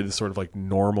portrayed this sort of like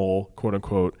normal, quote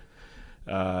unquote,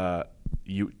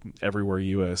 everywhere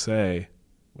USA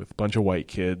with a bunch of white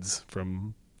kids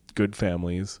from good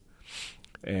families.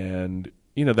 And,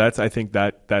 I think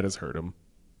that has hurt him.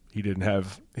 He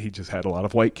just had a lot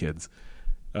of white kids.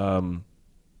 And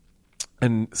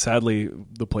sadly,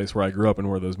 the place where I grew up and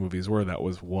where those movies were, that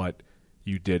was what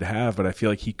you did have. But I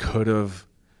feel like he could have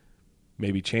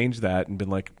maybe changed that and been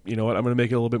like, you know what, I'm going to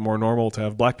make it a little bit more normal to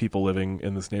have black people living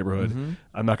in this neighborhood. Mm-hmm.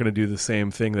 I'm not going to do the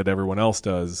same thing that everyone else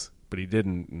does, but he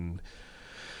didn't. And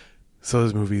so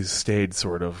those movies stayed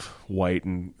sort of white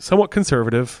and somewhat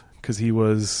conservative because he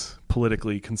was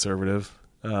politically conservative.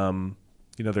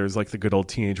 There's like the good old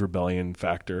teenage rebellion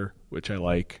factor, which I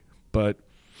like, but,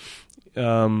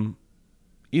 there's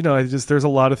a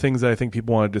lot of things that I think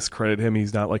people want to discredit him.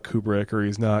 He's not like Kubrick or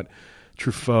he's not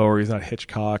Truffaut or he's not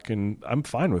Hitchcock. And I'm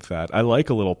fine with that. I like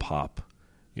a little pop,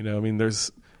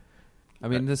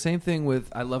 the same thing with,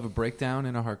 I love a breakdown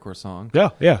in a hardcore song. Yeah.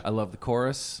 Yeah. I love the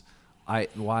chorus. I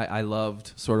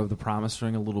loved sort of the promise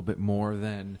ring a little bit more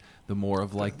than the more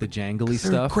of like the jangly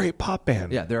stuff. They're a great pop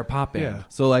band. Yeah, they're a pop band. Yeah.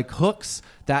 So like hooks,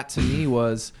 that to me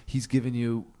was he's giving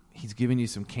you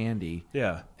some candy.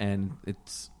 Yeah. And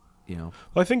it's, Well,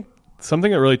 I think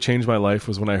something that really changed my life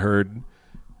was when I heard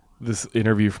this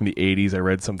interview from the 80s. I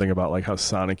read something about like how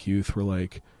Sonic Youth were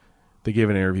like, they gave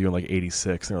an interview in like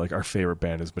 86 and they're like, our favorite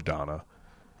band is Madonna.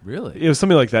 Really? It was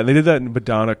something like that. And they did that in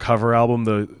Madonna cover album,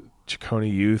 the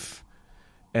Ciccone Youth.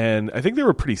 And I think they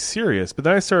were pretty serious. But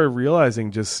then I started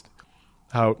realizing just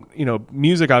how,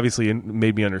 music obviously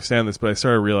made me understand this, but I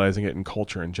started realizing it in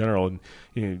culture in general. And,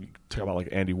 you talk about like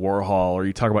Andy Warhol, or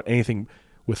you talk about anything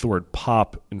with the word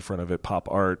pop in front of it, pop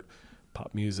art,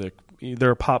 pop music.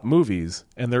 There are pop movies,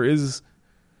 and there's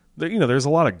a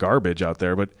lot of garbage out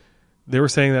there, but they were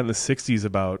saying that in the 60s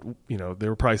about, they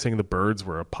were probably saying the Byrds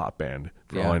were a pop band,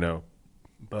 for all I know.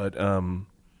 But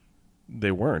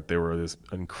they weren't. They were this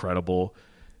incredible...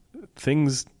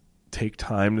 Things take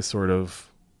time to sort of,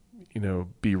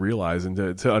 be realized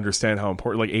and to understand how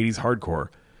important, like 80s hardcore,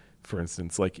 for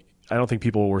instance. Like, I don't think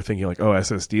people were thinking like, oh,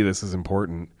 SSD, this is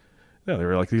important. No, they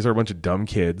were like, these are a bunch of dumb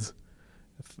kids.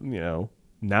 Now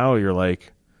you're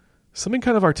like, something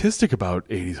kind of artistic about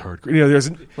 80s hardcore. You know,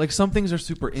 there's like some things are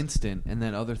super instant, and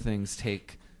then other things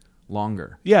take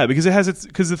longer. Yeah, because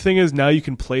because the thing is now you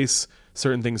can place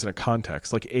certain things in a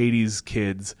context, like 80s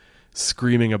kids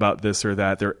screaming about this or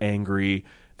that. They're angry.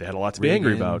 They had a lot to be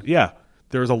angry about. Yeah,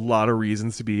 there was a lot of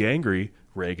reasons to be angry.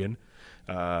 Reagan,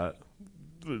 the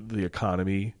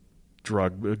economy,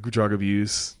 drug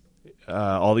abuse,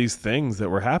 all these things that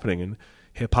were happening, and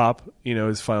hip hop, you know,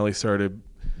 has finally started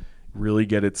really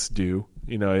get its due.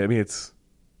 You know, I mean, it's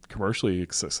commercially,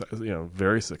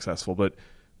 very successful, but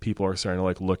people are starting to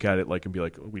like look at it like and be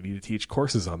like, we need to teach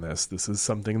courses on this. This is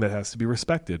something that has to be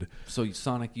respected. So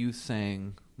Sonic Youth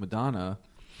saying Madonna,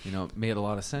 you know, made a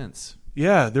lot of sense.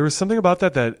 Yeah, there was something about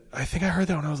that I think I heard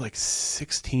that when I was like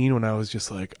 16, when I was just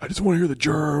like, I just want to hear the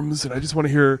Germs, and I just want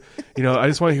to hear, you know, I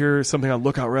just want to hear something on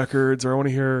Lookout Records, or I want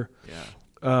to hear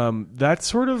that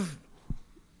sort of,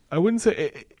 I wouldn't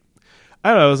say, I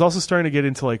don't know, I was also starting to get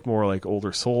into like more like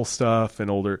older soul stuff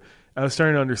and I was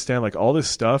starting to understand like all this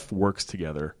stuff works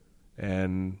together.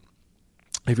 And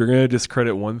if you're going to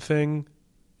discredit one thing,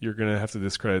 you're going to have to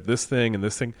discredit this thing and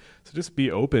this thing. So just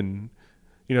be open.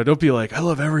 You know, don't be like, I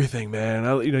love everything, man.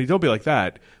 You know, don't be like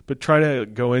that. But try to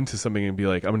go into something and be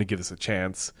like, I'm going to give this a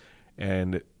chance.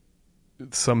 And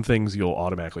some things you'll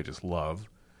automatically just love.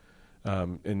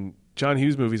 And John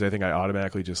Hughes movies, I think I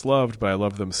automatically just loved, but I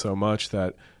loved them so much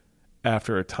that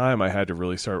after a time I had to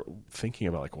really start thinking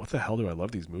about like, what the hell do I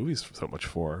love these movies so much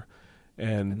for?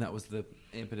 And that was the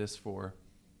impetus for,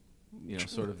 you know,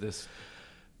 sort of this.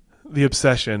 The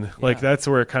obsession. Yeah. Like that's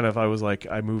where kind of I was like,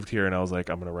 I moved here and I was like,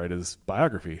 I'm going to write his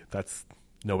biography.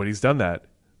 Nobody's done that.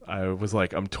 I was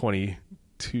like, I'm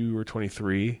 22 or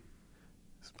 23.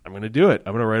 I'm going to do it.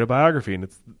 I'm going to write a biography. And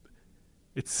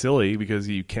it's silly because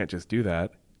you can't just do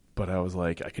that. But I was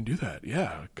like, I can do that.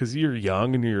 Yeah. Because you're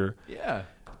young and you're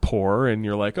poor and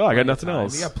you're like, oh, I got nothing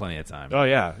else. You got plenty of time. Oh,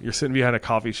 yeah. You're sitting behind a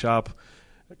coffee shop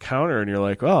counter and you're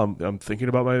like, oh, I'm thinking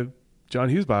about my John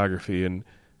Hughes biography. And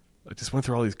I just went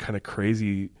through all these kind of crazy,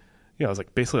 you know, I was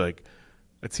like, basically like,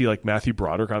 I'd see like Matthew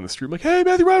Broderick on the street. I'm like, hey,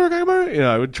 Matthew Broderick, you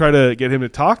know, I would try to get him to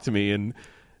talk to me, and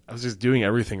I was just doing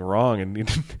everything wrong. And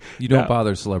you don't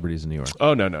bother celebrities in New York.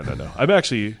 Oh, no. I'm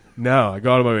actually, no, I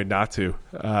go out of my way not to.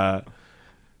 But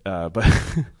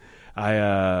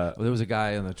there was a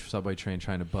guy on the subway train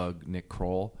trying to bug Nick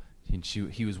Kroll. And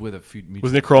he was with a few.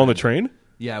 Was Nick Kroll on the train?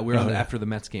 Yeah, we were after the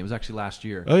Mets game. It was actually last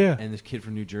year. Oh, yeah. And this kid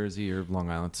from New Jersey or Long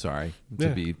Island,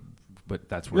 but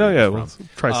that's where he was from.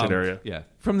 Tri-state area. Yeah,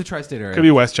 from the tri-state area. Could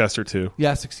be Westchester, too.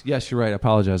 Yes, you're right. I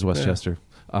apologize, Westchester.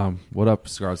 Yeah. What up,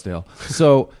 Scarsdale?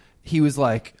 So he was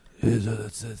like,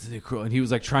 that's Nick Kroll. And he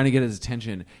was like trying to get his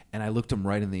attention, and I looked him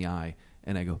right in the eye,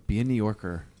 and I go, be a New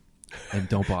Yorker, and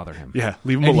don't bother him. Yeah,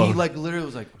 leave him alone. And he like literally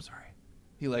was like, I'm sorry.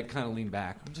 He like kind of leaned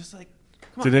back. I'm just like,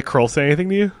 come on. Did Nick Kroll say anything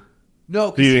to you?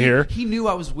 No, because he knew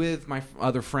I was with my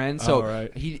other friend, so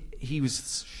right. he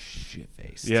was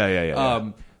shit-faced.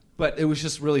 Yeah. But it was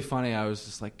just really funny. I was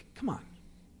just like, come on.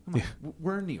 Yeah.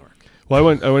 We're in New York.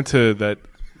 Well, I went to that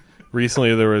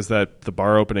recently. There was the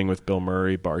bar opening with Bill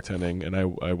Murray bartending, and I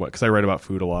went because I write about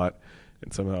food a lot,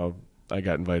 and somehow I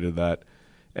got invited to that.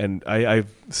 And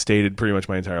I've stated pretty much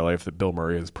my entire life that Bill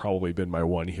Murray has probably been my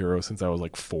one hero since I was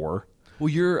like 4.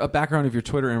 Well, a background of your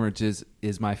Twitter image is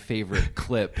my favorite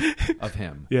clip of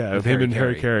him. Yeah, of him and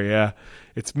Harry Carey. Yeah,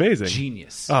 it's amazing.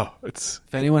 Genius. Oh, if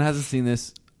anyone hasn't seen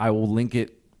this, I will link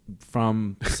it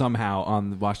from somehow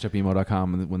on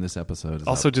washedupemo.com when this episode is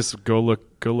also up. Just go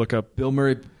look up Bill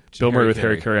Murray with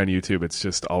Harry Carey on YouTube. It's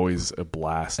just always a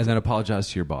blast. And then apologize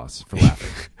to your boss for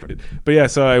laughing. But yeah,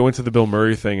 so I went to the Bill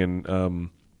Murray thing, and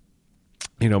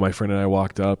you know, my friend and I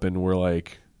walked up, and we're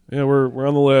like, yeah, we're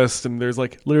on the list, and there's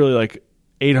like literally like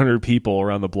 800 people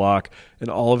around the block, and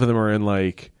all of them are in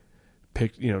like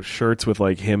shirts with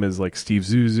like him as like Steve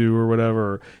Zissou or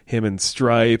whatever, or him in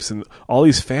stripes, and all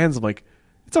these fans. I'm like,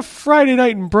 it's a Friday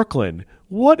night in Brooklyn.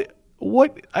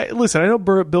 Listen, I know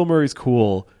Bill Murray's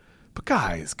cool, but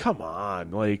guys, come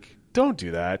on, like, don't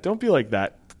do that. Don't be like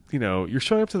that. You know, you're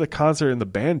showing up to the concert in the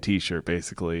band T-shirt,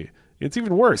 basically. It's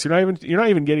even worse. You're not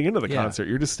even getting into the concert.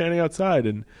 You're just standing outside,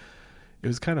 and it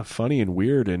was kind of funny and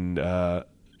weird, and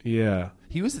yeah.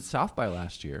 He was at South by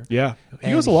last year. Yeah,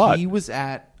 he was a lot. He was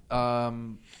at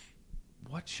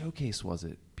what showcase was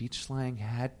it? Beach Slang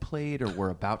had played or were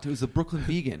about to. It was the Brooklyn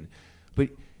Vegan, but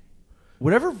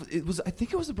whatever it was, I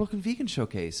think it was the Brooklyn Vegan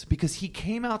showcase because he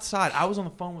came outside. I was on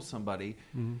the phone with somebody,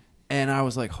 and I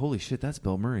was like, "Holy shit, that's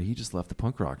Bill Murray! He just left the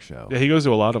punk rock show." Yeah, he goes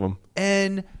to a lot of them,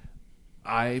 and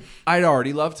I'd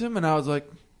already loved him, and I was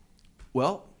like,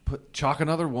 "Well, chalk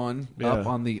another one up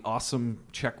on the awesome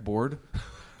checkboard."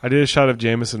 I did a shot of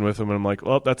Jameson with him, and I'm like,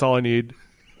 well, that's all I need.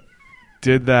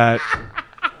 did that.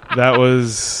 That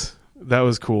was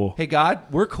cool. Hey God,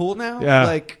 we're cool now. Yeah.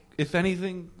 Like if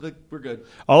anything, like we're good.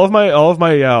 All of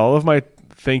my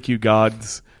thank you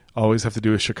gods always have to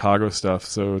do with Chicago stuff.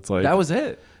 So it's like That was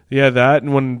it. Yeah, that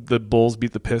and when the Bulls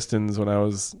beat the Pistons when I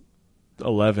was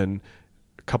 11,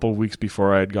 a couple of weeks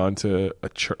before I had gone to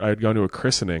a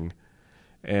christening,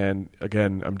 and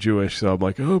again I'm Jewish, so I'm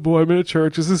like, oh boy, I'm in a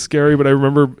church. This is scary, but I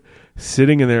remember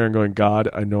sitting in there and going, God,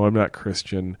 I know I'm not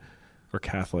Christian or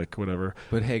Catholic, whatever.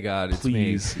 But hey God, it's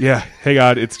Please, me. yeah, hey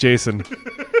God, it's Jason.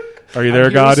 Are you there,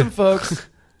 I'm here God? with some folks.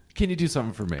 Can you do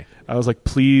something for me? I was like,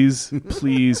 please,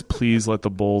 please, please let the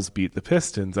Bulls beat the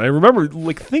Pistons. And I remember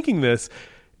like thinking this.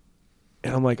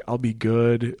 And I'm like, I'll be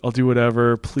good. I'll do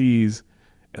whatever, please.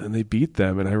 And then they beat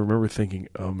them, and I remember thinking,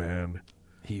 oh man,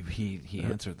 He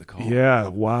answered the call. yeah,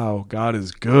 wow, God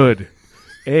is good.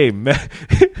 Amen.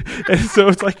 And so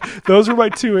it's like those were my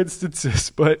two instances,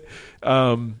 but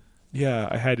yeah,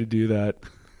 I had to do that.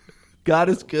 God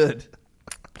is good.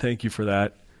 Thank you for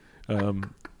that.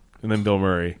 And then Bill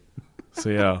Murray. So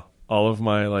yeah, all of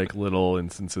my like little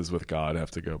instances with God have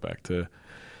to go back to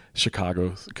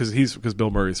Chicago because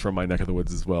Bill Murray's from my neck of the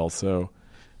woods as well. So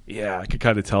yeah, I could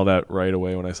kind of tell that right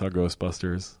away when I saw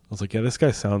Ghostbusters. I was like, yeah, this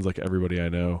guy sounds like everybody I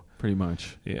know. Pretty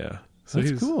much. Yeah. So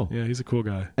That's he's cool. Yeah, he's a cool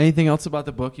guy. Anything else about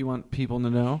the book you want people to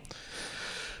know?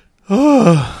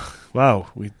 Oh, wow.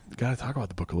 We got to talk about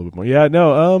the book a little bit more. Yeah,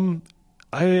 no,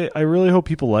 I really hope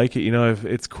people like it. You know,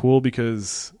 it's cool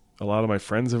because a lot of my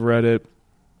friends have read it.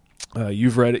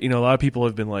 You've read it. You know, a lot of people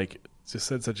have been like, just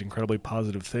said such incredibly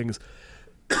positive things.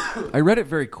 I read it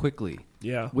very quickly.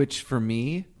 Yeah. Which for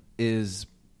me is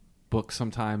books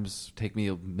sometimes take me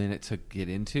a minute to get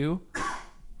into.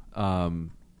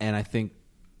 And I think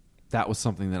that was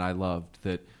something that I loved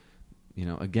that, you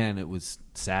know, again, it was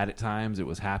sad at times. It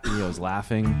was happy. I was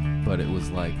laughing, but it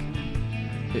was like,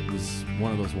 it was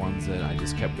one of those ones that I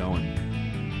just kept going.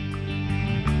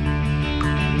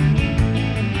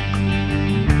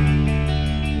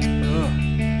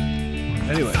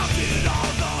 Anyway,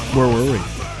 where were we?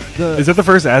 Is that the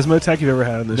first asthma attack you've ever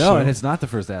had on this show? No, and it's not the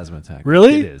first asthma attack.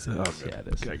 Really? It is. Oh, Yeah, it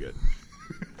is. Okay, good.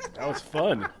 That was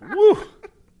fun. Woo!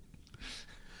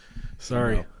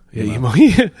 Sorry. Emo.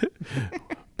 Yeah, emo.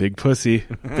 Big pussy.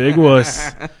 Big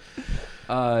wuss.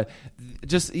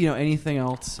 Just, you know, anything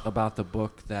else about the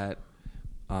book that,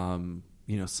 you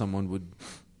know, someone would,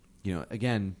 you know,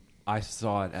 again, I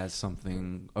saw it as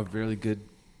something, a really good,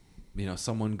 you know,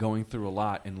 someone going through a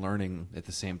lot and learning at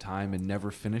the same time and never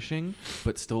finishing,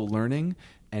 but still learning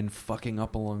and fucking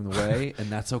up along the way, and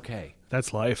that's okay.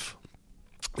 That's life.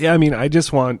 Yeah, I mean, I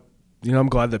just want, you know, I'm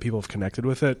glad that people have connected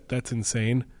with it. That's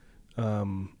insane.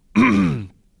 You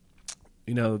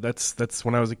know, that's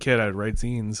when I was a kid, I'd write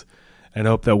zines and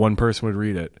hope that one person would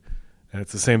read it. And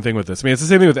it's the same thing with this. I mean, it's the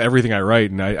same thing with everything I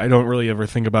write, and I don't really ever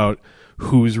think about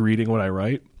who's reading what I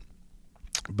write,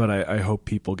 but I hope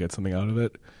people get something out of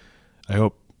it. I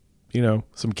hope, you know,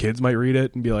 some kids might read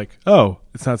it and be like, oh,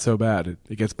 it's not so bad.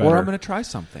 It gets better. Or I'm going to try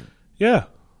something. Yeah.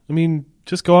 I mean,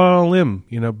 just go out on a limb,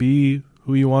 you know, be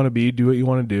who you want to be, do what you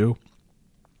want to do.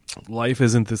 Life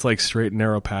isn't this like straight and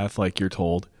narrow path like you're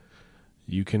told.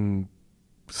 You can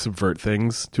subvert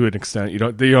things to an extent. You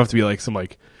don't have to be like some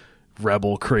like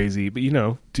rebel crazy, but you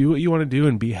know, do what you want to do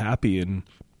and be happy. And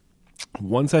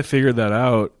once I figured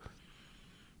out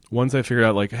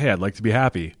like, hey, I'd like to be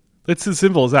happy. It's as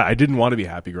simple as that. I didn't want to be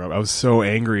happy growing up. I was so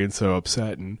angry and so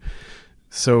upset and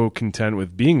so content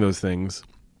with being those things.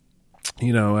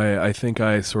 You know, I think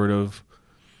I sort of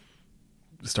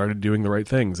started doing the right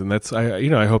things, and that's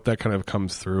I hope that kind of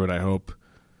comes through, and I hope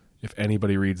if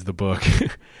anybody reads the book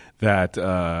that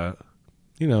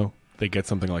you know, they get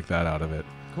something like that out of it.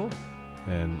 Cool.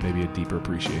 And maybe a deeper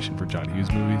appreciation for John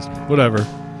Hughes movies, whatever.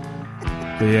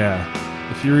 But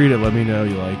yeah, if you read it, let me know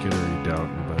you like it or you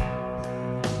don't, but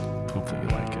hopefully you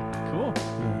like it. Cool.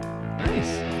 Yeah.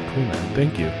 Nice. Cool, man.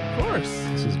 Thank you. Of course.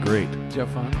 This is great. Did you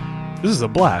have fun? This is a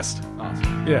blast.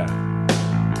 Awesome. Yeah.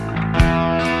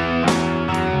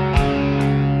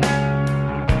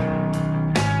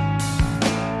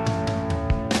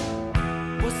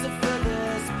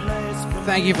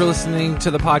 Thank you for listening to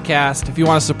the podcast. If you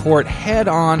want to support, head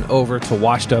on over to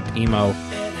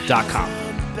washedupemo.com.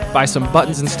 Buy some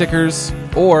buttons and stickers,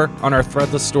 or on our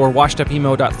Threadless store,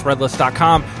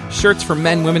 washedupemo.threadless.com, shirts for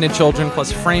men, women, and children, plus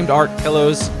framed art,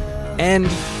 pillows, and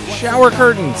shower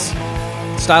curtains.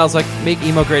 Styles like Make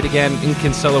Emo Great Again, In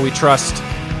Kinsella We Trust,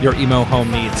 your emo home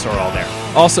needs are all there.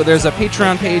 Also, there's a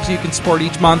Patreon page you can support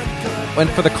each month, and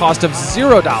for the cost of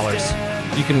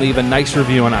 $0, you can leave a nice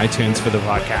review on iTunes for the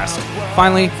podcast.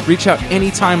 Finally, reach out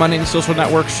anytime on any social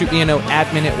network. Shoot me a note,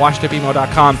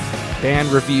 admin@washedupemo.com. Band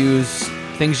reviews,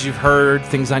 things you've heard,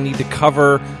 things I need to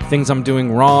cover, things I'm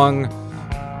doing wrong.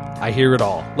 I hear it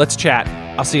all. Let's chat.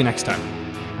 I'll see you next time.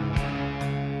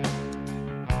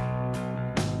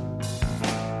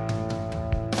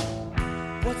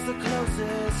 What's the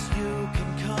closest you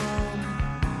can come?